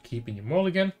say to keep in your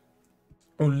mulligan.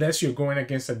 Unless you're going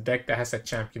against a deck that has a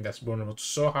champion that's vulnerable to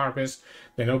Soul Harvest,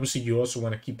 then obviously you also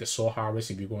want to keep the Soul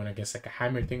Harvest if you're going against like a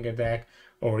Heimerdinger deck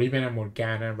or even a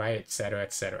Morgana, right, etc,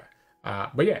 etc.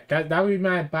 But yeah, that would be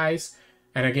my advice.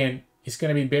 And again, it's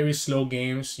going to be very slow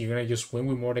games. You're going to just win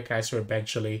with Mordekaiser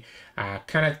eventually.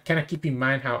 Kind of keep in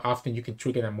mind how often you can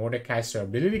trigger that Mordekaiser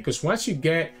ability, because once you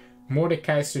get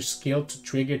Mordekaiser's skill to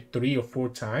trigger 3 or 4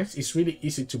 times, it's really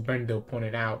easy to burn the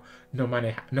opponent out no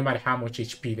matter how much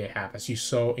HP they have, as you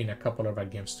saw in a couple of our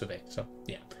games today. So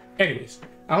yeah. Anyways,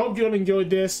 I hope you all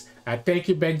enjoyed this. Thank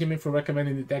you, Benjamin, for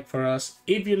recommending the deck for us.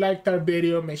 If you liked our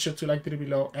video, make sure to like it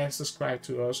below and subscribe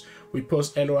to us. We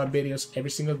post LOR videos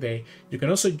every single day. You can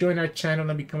also join our channel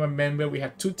and become a member. We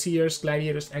have 2 tiers,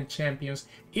 gladiators and champions,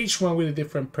 each one with a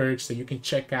different perks that you can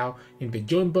check out in the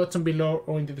join button below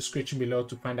or in the description below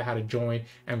to find out how to join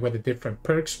and where the different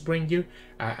perks bring you.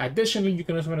 Additionally, you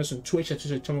can also find us on Twitch at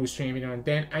Sirturmund. We stream every now and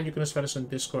then, and you can also find us on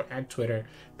Discord and Twitter.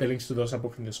 The links to those are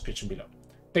both in the description below.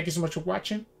 Thank you so much for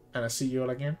watching, and I'll see you all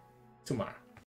again tomorrow.